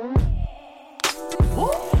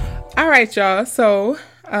 All right, y'all. So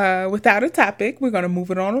without a topic, we're going to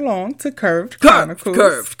move it on along to Curved Chronicles.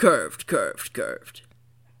 Curved.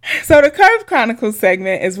 So the Curved Chronicles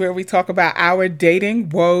segment is where we talk about our dating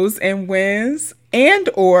woes and wins, and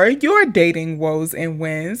or your dating woes and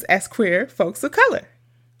wins as queer folks of color.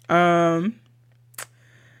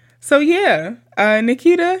 So yeah,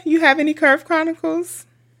 Nikita, you have any Curved Chronicles?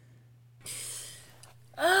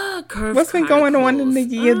 Curved What's been going on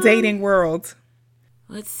in your dating world?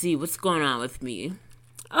 Let's see what's going on with me.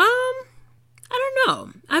 I don't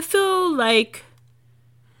know. I feel like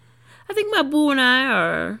I think my boo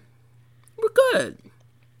and we're good.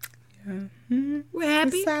 Yeah. Mm-hmm. We're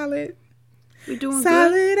happy. We're solid. We're doing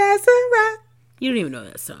solid good. As a rock. You don't even know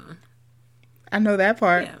that song. I know that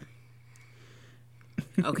part. Yeah.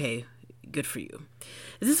 Okay, good for you.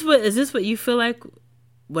 Is this what you feel like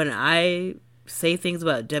when I say things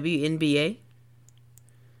about WNBA?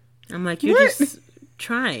 I'm like, you're just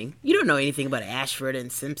trying. You don't know anything about Ashford and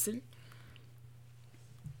Simpson.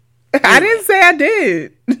 Anyway. I didn't say I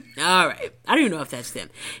did. All right. I don't even know if that's them.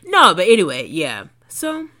 No, but anyway, yeah.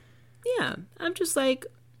 So, yeah, I'm just like,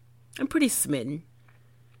 I'm pretty smitten.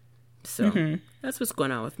 So, that's what's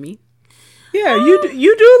going on with me. Yeah,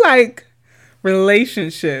 you do like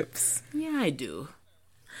relationships. Yeah, I do.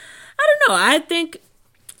 I don't know. I think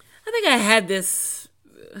I had this.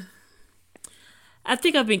 I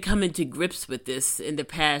think I've been coming to grips with this in the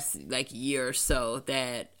past like year or so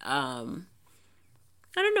that I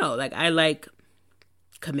don't know. Like I like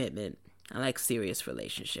commitment. I like serious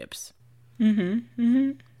relationships. Yeah.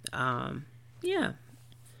 I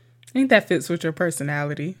think that fits with your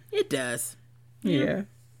personality. It does. Yeah.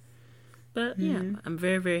 But yeah, I'm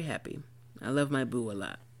very, very happy. I love my boo a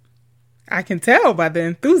lot. I can tell by the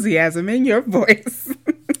enthusiasm in your voice.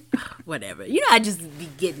 Whatever. I just be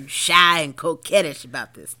getting shy and coquettish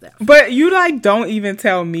about this stuff. But you like don't even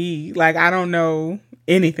tell me. Like I don't know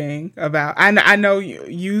anything about. I know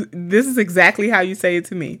you. This is exactly how you say it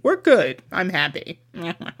to me. We're good. I'm happy.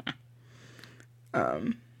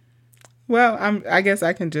 Well, I guess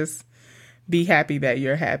I can just be happy that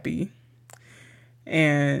you're happy.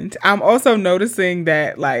 And I'm also noticing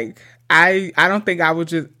that like I don't think I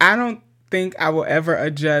don't think I will ever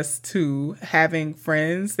adjust to having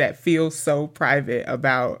friends that feel so private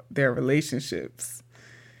about their relationships.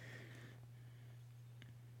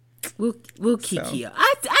 We'll kiki. So.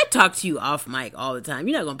 I talk to you off mic all the time.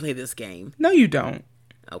 You're not gonna play this game. No, you don't.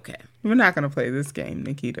 Okay. We're not gonna play this game,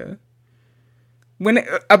 Nikita.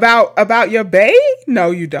 About your bae?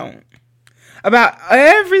 No, you don't. About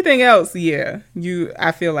everything else, yeah.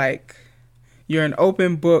 I feel like you're an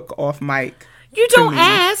open book off mic. You don't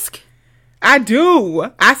ask. I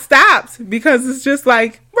do. I stopped because it's just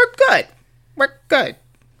like, we're good. We're good.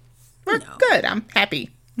 We're good. I'm happy.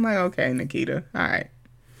 I'm like, okay, Nikita. All right.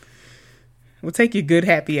 We'll take your good,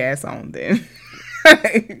 happy ass on then.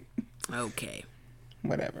 Okay.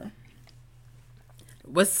 Whatever.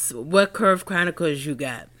 What Curved Chronicles you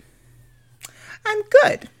got? I'm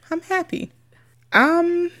good. I'm happy. I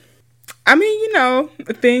mean, you know,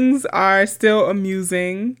 things are still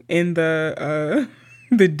amusing in the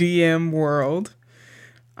the DM world.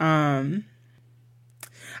 I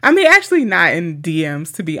mean, actually not in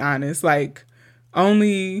DMs, to be honest. Like,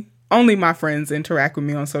 only my friends interact with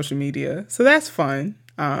me on social media. So that's fun.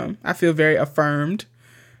 I feel very affirmed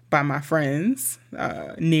by my friends,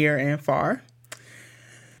 near and far.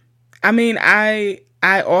 I mean, I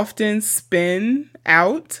often spin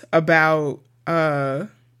out about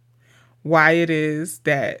why it is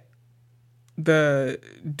that the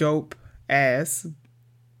dope ass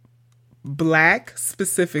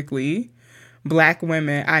specifically Black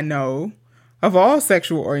women I know of all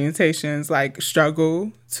sexual orientations like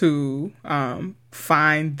struggle to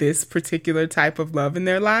find this particular type of love in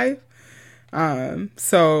their life.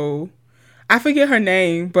 So I forget her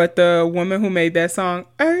name, but the woman who made that song,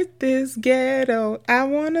 Earth is Ghetto, I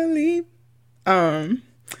Wanna Leave.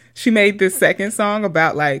 She made this second song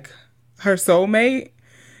about like her soulmate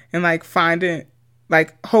and like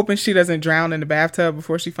hoping she doesn't drown in the bathtub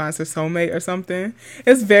before she finds her soulmate or something.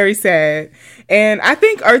 It's very sad. And I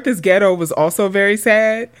think Earth is Ghetto was also very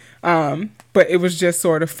sad. But it was just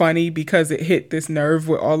sort of funny because it hit this nerve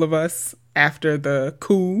with all of us after the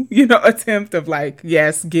coup, you know, attempt of like,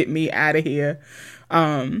 yes, get me out of here.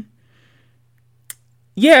 Yeah.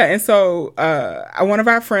 And so, one of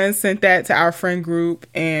our friends sent that to our friend group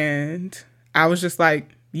and I was just like,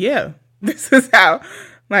 yeah, this is how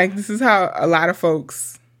a lot of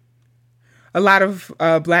folks, a lot of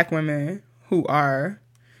Black women who are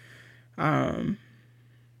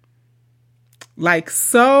like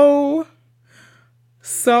so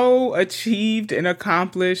achieved and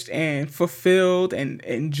accomplished and fulfilled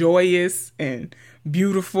and joyous and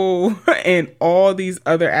beautiful and all these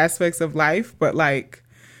other aspects of life. But like,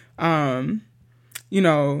 you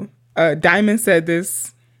know, Diamond said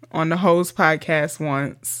this on the Hoes podcast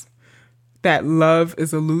once, that love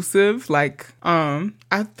is elusive. Like,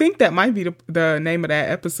 I think that might be the name of that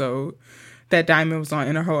episode that Diamond was on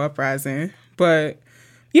in her whole uprising. But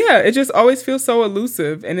yeah, it just always feels so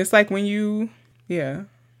elusive. And it's like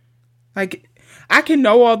like I can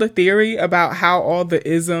know all the theory about how all the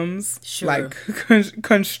isms like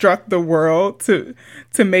construct the world to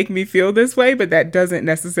make me feel this way, but that doesn't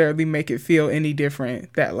necessarily make it feel any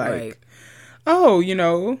different. That like, oh, you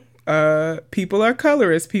know, people are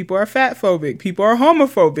colorist, people are fatphobic, people are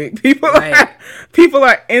homophobic, people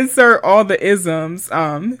are insert all the isms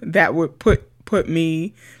that would put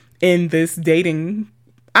me in this dating.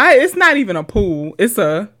 It's not even a pool, it's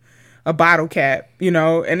a bottle cap, you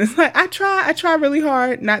know. And it's like I try really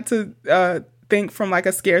hard not to think from like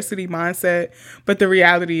a scarcity mindset, but the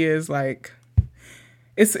reality is like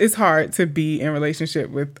it's hard to be in relationship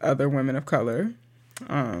with other women of color.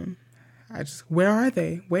 Where are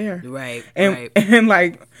they? Where? Right. And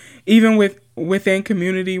like, even within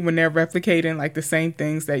community, when they're replicating like the same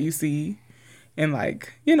things that you see in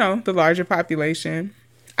like, you know, the larger population.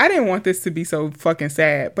 I didn't want this to be so fucking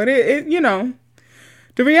sad, but it you know,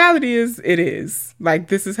 the reality is it is. Like,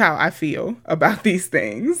 this is how I feel about these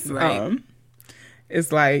things. Right.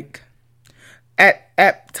 It's like,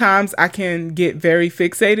 at times I can get very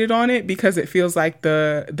fixated on it because it feels like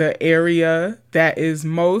the area that is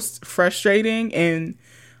most frustrating and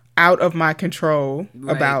out of my control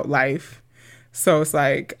about life. So it's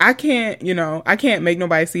like, I can't make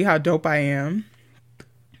nobody see how dope I am.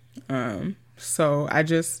 So I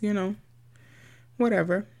just, you know,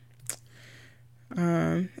 whatever.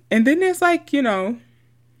 And then there's like, you know,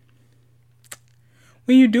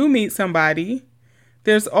 when you do meet somebody,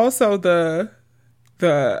 there's also the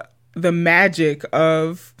magic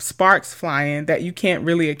of sparks flying that you can't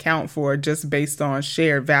really account for just based on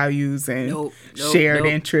shared values and shared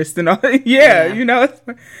interest and all. You know.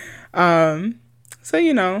 So,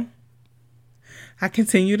 you know, I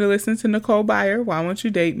continue to listen to Nicole Byer. Why Won't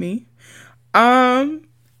You Date Me?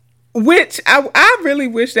 Which I really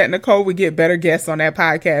wish that Nicole would get better guests on that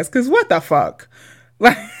podcast, because what the fuck?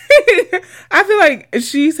 Like, I feel like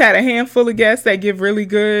she's had a handful of guests that give really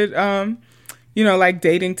good, you know, like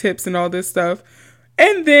dating tips and all this stuff.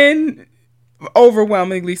 And then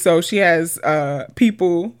overwhelmingly so, she has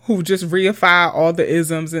people who just reify all the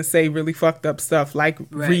isms and say really fucked up stuff, like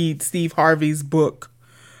read Steve Harvey's book,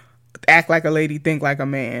 Act Like a Lady, Think Like a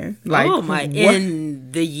Man. Like, oh my,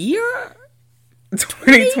 in the year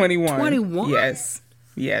 2021. 21?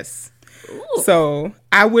 Yes. Ooh. So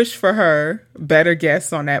I wish for her better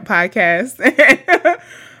guests on that podcast.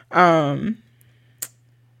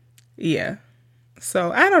 Yeah.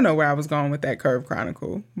 So I don't know where I was going with that Curve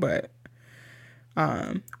Chronicle, but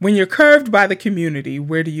When you're curved by the community,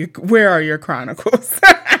 where are your chronicles?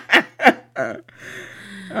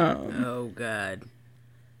 Oh God.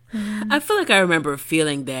 I feel like I remember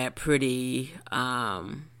feeling that pretty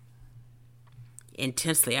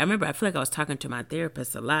intensely. I feel like I was talking to my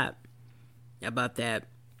therapist a lot about that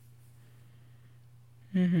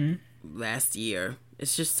last year.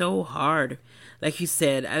 It's just so hard. Like you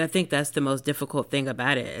said, I think that's the most difficult thing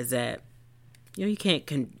about it, is that, you know,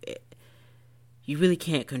 you really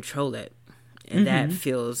can't control it. And that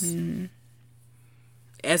feels, and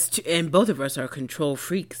both of us are control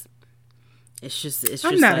freaks. It's just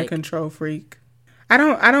I'm not like a control freak. I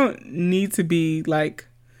don't need to be like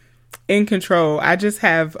in control. I just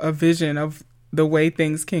have a vision of the way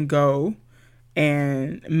things can go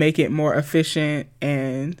and make it more efficient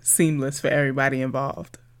and seamless for everybody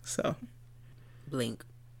involved. So blink.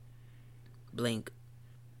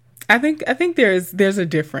 I think there's a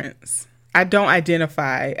difference. I don't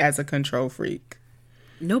identify as a control freak.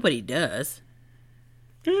 Nobody does.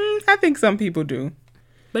 I think some people do.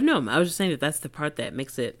 But no, I was just saying that's the part that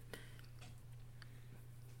makes it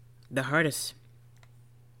the hardest.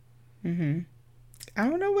 I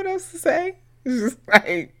don't know what else to say. It's just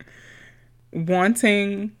like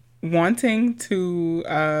wanting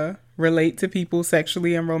to relate to people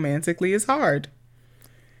sexually and romantically is hard.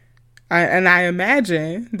 I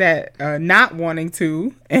imagine that not wanting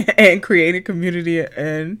to and creating community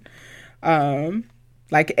in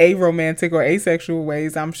like aromantic or asexual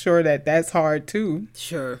ways, I'm sure that's hard too.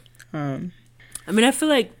 Sure. I feel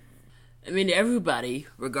like, everybody,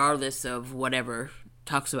 regardless of whatever,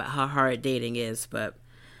 talks about how hard dating is, but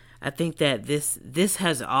I think that this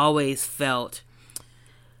has always felt,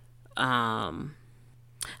 I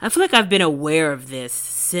feel like I've been aware of this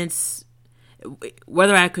since,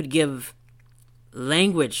 whether I could give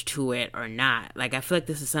language to it or not. Like, I feel like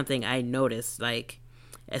this is something I noticed, like,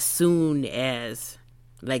 as soon as,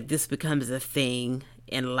 like, this becomes a thing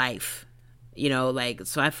in life, you know, like,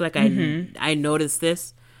 so I feel like I noticed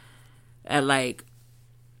this at, like,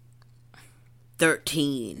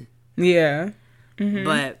 13. Yeah.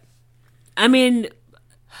 But, I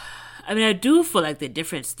do feel like the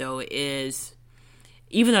difference, though, is,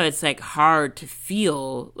 even though it's, like, hard to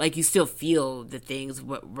feel, like, you still feel the things,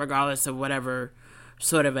 regardless of whatever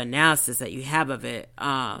sort of analysis that you have of it.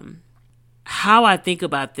 How I think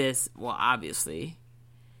about this, well, obviously,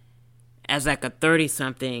 as, like, a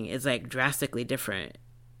 30-something is, like, drastically different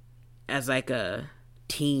as, like, a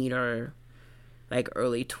teen or, like,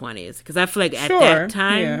 early 20s. Because I feel like at that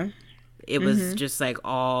time, it was just, like,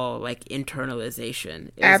 all, like, internalization.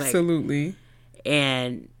 It was, absolutely. Like,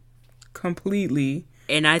 and completely.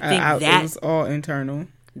 And I think that it was all internal.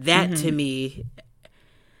 That to me,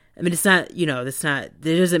 it's not, you know, there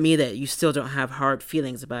doesn't mean that you still don't have hard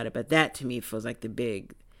feelings about it, but that to me feels like the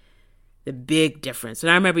big difference.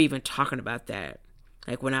 And I remember even talking about that,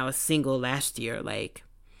 like, when I was single last year, like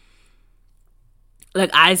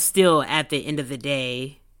I still, at the end of the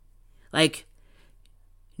day, like,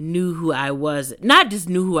 knew who I was, not just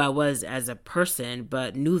knew who I was as a person,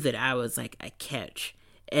 but knew that I was, like, a catch.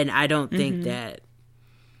 And I don't think that,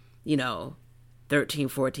 you know, 13,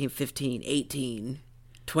 14, 15, 18,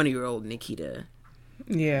 20-year-old Nikita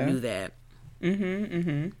knew that.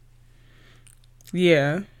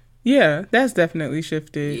 Yeah, that's definitely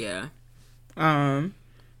shifted. Yeah.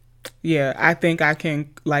 Yeah, I think I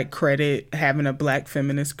can, like, credit having a Black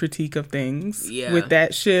feminist critique of things with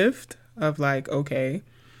that shift of, like, okay,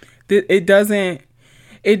 it doesn't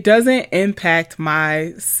impact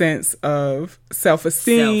my sense of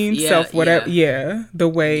self-esteem, the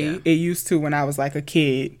way it used to when I was, like, a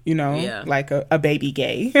kid, you know, like a baby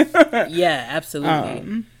gay. Yeah,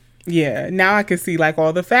 absolutely. Now I can see, like,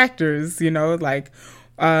 all the factors, you know, like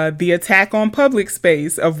the attack on public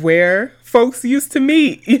space of where folks used to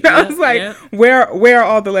meet, you know. It's like, where are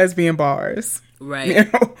all the lesbian bars? Right. You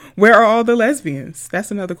know, where are all the lesbians? That's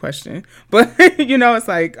another question. But, you know, it's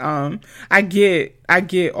like, I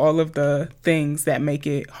get all of the things that make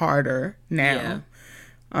it harder now.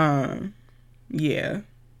 Yeah.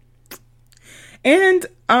 And,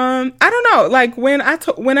 I don't know, like, when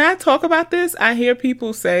I talk about this, I hear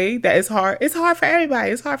people say that it's hard for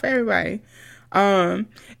everybody.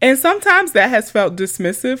 And sometimes that has felt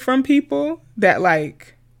dismissive from people that,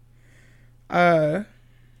 like,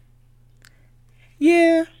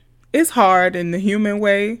 yeah, it's hard in the human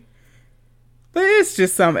way, but it's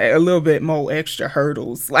just a little bit more extra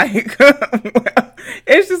hurdles. Like,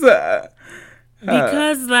 it's just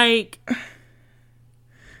because,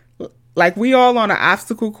 like we all on an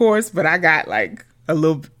obstacle course, but I got, like,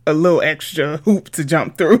 a little extra hoop to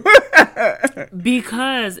jump through.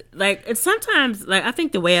 Because like it's sometimes like I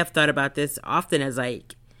think the way I've thought about this often is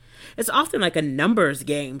like it's often like a numbers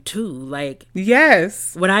game too. Like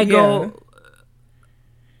yes, when I go,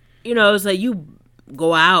 you know, it's like you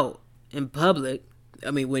go out in public.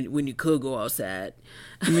 I mean, when you could go outside,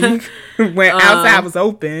 when outside was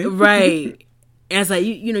open, right? And it's like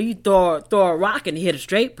you throw a rock and hit a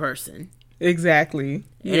straight person. Exactly.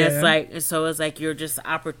 And it's like, and so it's like you're just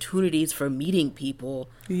opportunities for meeting people.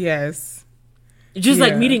 Yes. Just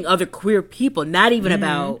like meeting other queer people, not even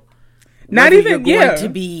about not even you're going to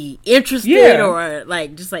be interested or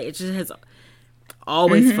like just like it just has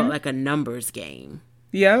always felt like a numbers game.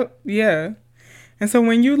 Yep. Yeah. And so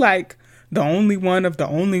when you like the only one of the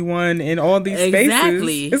only one in all these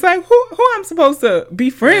spaces, it's like who I'm supposed to be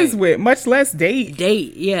friends with, much less date.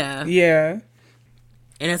 Yeah. Yeah.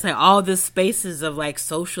 And it's like all the spaces of like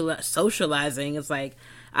socializing. It's like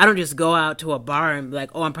I don't just go out to a bar and be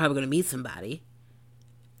like, oh, I'm probably going to meet somebody.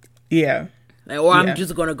 Yeah. Like, or I'm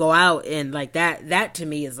just going to go out and like that. That to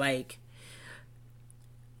me is like.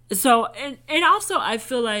 So and also I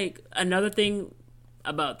feel like another thing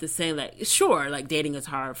about this saying like sure like dating is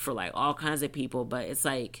hard for like all kinds of people, but it's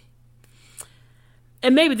like,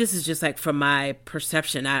 and maybe this is just like from my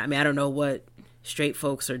perception. I mean I don't know what straight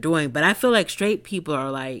folks are doing, but I feel like straight people are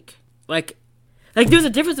like there's a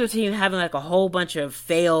difference between having like a whole bunch of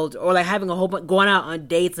failed or like having a whole bunch going out on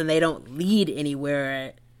dates and they don't lead to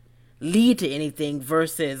anything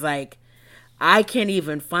versus like I can't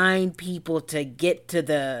even find people to get to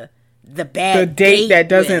the bad date that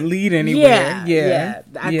doesn't lead anywhere. Yeah.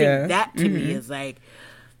 I think that to me is like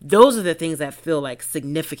those are the things that feel like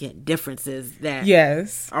significant differences that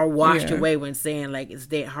are washed away when saying like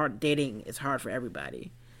dating is hard for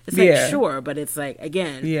everybody. It's like sure, but it's like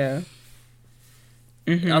again,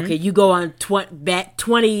 okay, you go on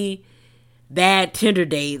 20 bad Tinder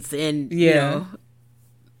dates, and you know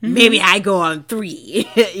maybe I go on 3.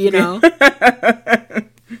 You know,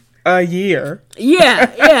 a year.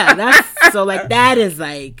 Yeah. That's so like that is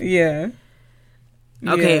like okay,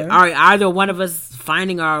 all right, either one of us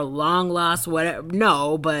finding our long lost whatever.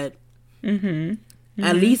 No, but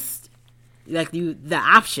at least like the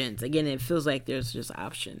options. Again, it feels like there's just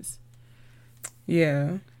options.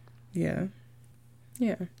 Yeah.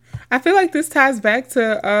 I feel like this ties back to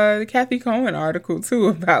the Kathy Cohen article too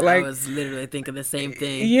about like I was literally thinking the same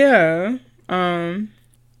thing.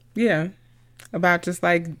 About just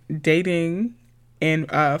like dating and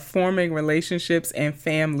forming relationships and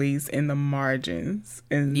families in the margins.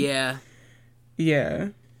 And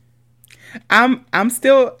I'm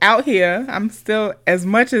still out here. I'm still as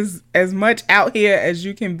much out here as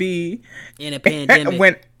you can be in a pandemic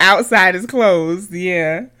when outside is closed.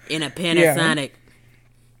 Yeah, in a Panasonic.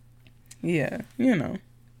 Yeah, you know.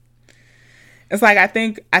 It's like I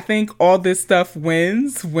think all this stuff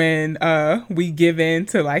wins when we give in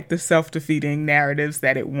to like the self-defeating narratives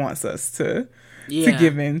that it wants us to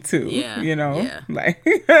give into, you know, like,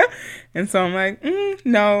 and so I'm like,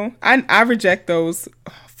 no, I reject those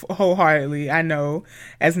wholeheartedly. I know,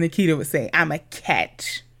 as Nikita would say, I'm a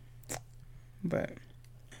catch, but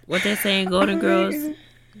what they saying, Golden Girls,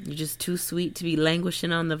 you're just too sweet to be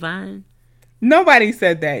languishing on the vine. Nobody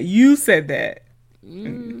said that. You said that.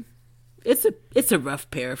 It's a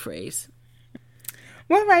rough paraphrase.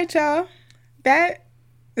 Well, right, y'all. That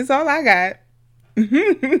is all I got.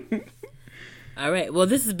 All right. Well,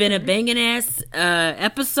 this has been a banging ass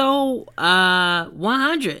episode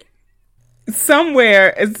 100.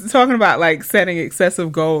 Somewhere it's talking about like setting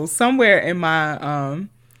excessive goals. Somewhere in my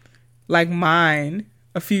like mine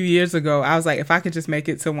a few years ago, I was like, if I could just make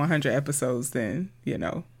it to 100 episodes, then you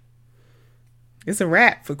know, it's a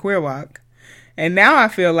wrap for Queer Walk. And now I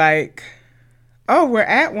feel like, oh, we're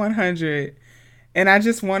at 100, and I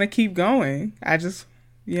just want to keep going. I just,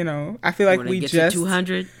 you know, I feel like we just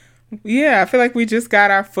 200. Yeah, I feel like we just got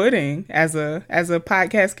our footing as a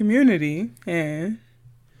podcast community, and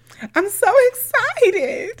I'm so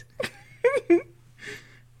excited.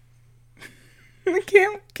 I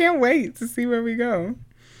can't wait to see where we go.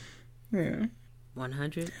 Yeah.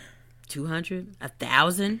 100, 200,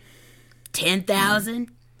 1,000,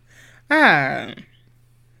 10,000.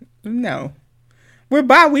 No. We're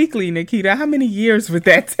bi-weekly, Nikita. How many years would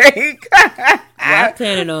that take? Well, I'm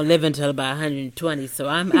planning on living till about 120, so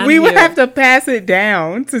I'm we would have to pass it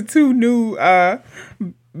down to 2 new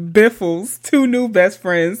Biffles, 2 new best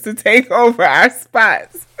friends to take over our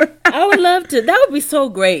spots. I would love to. That would be so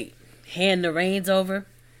great. Hand the reins over.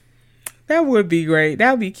 That would be great.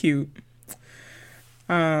 That would be cute.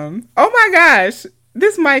 Oh my gosh.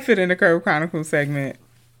 This might fit in the Curve Chronicles segment.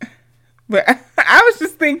 But I was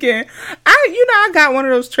just thinking, I got one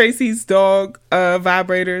of those Tracy's dog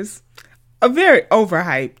vibrators. A very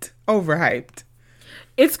overhyped.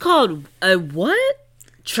 It's called a what?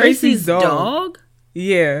 Tracy's dog?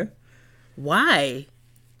 Yeah. Why?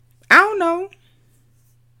 I don't know.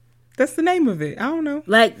 That's the name of it. I don't know.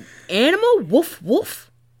 Like animal? Woof woof?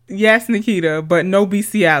 Yes, Nikita, but no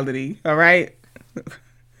bestiality. All right.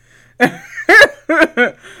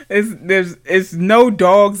 It's no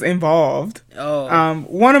dogs involved. Oh.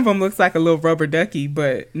 One of them looks like a little rubber ducky,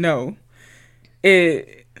 but no.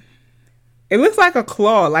 It looks like a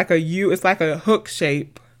claw, like a U. It's like a hook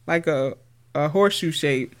shape, like a horseshoe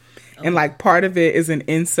shape. And like part of it is an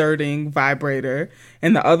inserting vibrator,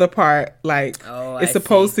 and the other part, like, it's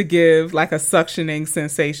supposed to give like a suctioning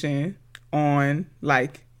sensation on,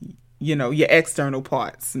 like, your external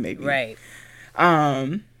parts, maybe. Right.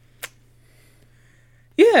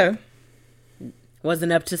 Yeah.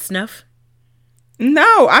 Wasn't up to snuff?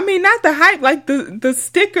 No, I mean, not the hype. Like the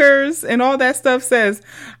stickers and all that stuff says,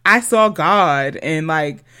 I saw God, and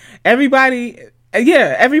like everybody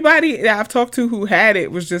that I've talked to who had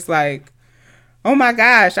it was just like, oh my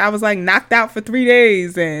gosh, I was like knocked out for 3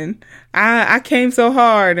 days, and I came so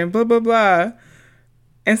hard, and blah, blah, blah.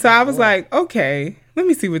 And so I was like, okay, let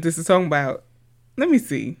me see what this is talking about. Let me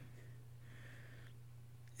see.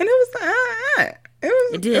 And it was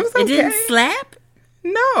it was okay. It didn't slap?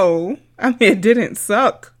 No. I mean, it didn't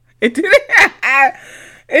suck. It didn't.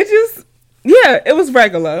 It just, it was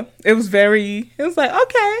regular. It was like,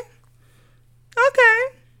 okay.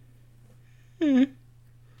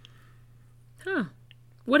 Huh.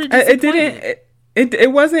 What did it didn't,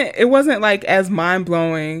 it wasn't like as mind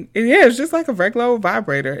blowing. It was just like a regular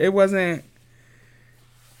vibrator. It wasn't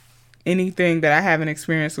anything that I haven't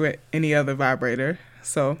experienced with any other vibrator.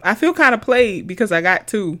 So I feel kind of played because I got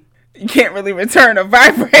two. You can't really return a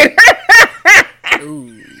vibrator.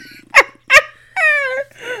 Ooh.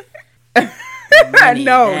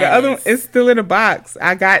 No, the other one is still in the box.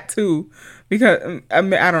 I got two because I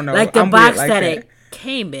don't know. Like the box that it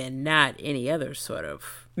came in, not any other sort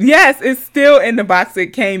of. Yes, it's still in the box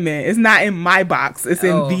it came in. It's not in my box. It's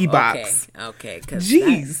in the box. Okay.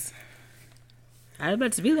 Jeez. I was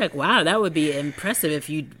about to be like, wow, that would be impressive if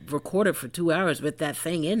you recorded for 2 hours with that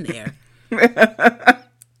thing in there.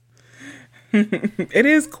 It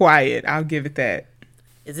is quiet. I'll give it that.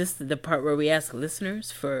 Is this the part where we ask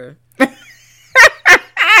listeners for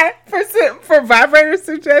for vibrator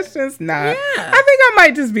suggestions? Nah. Yeah. I think I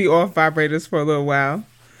might just be off vibrators for a little while.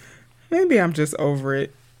 Maybe I'm just over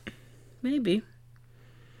it. Maybe.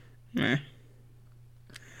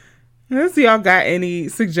 Let's see, y'all got any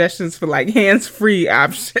suggestions for like hands-free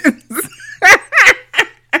options?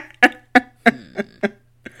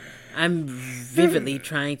 I'm vividly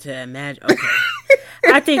trying to imagine. Okay.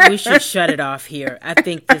 I think we should shut it off here. I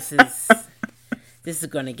think this is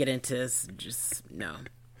going to get into just no.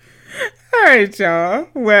 All right, y'all.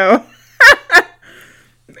 Well,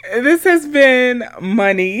 this has been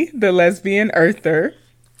Money, the lesbian earther.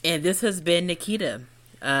 And this has been Nikita,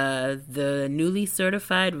 the newly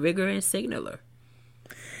certified rigger and signaler.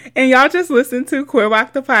 And y'all just listened to Queer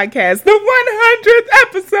Walk the podcast, the 100th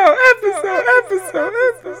episode.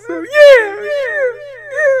 Yeah.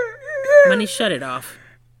 Money, shut it off.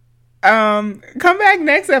 Come back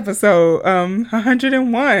next episode,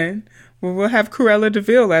 101, where we'll have Cruella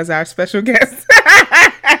DeVille as our special guest.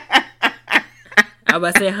 I was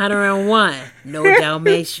about to say 101, no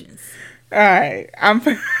Dalmatians. All right, I'm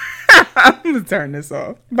gonna turn this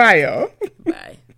off. Bye, y'all.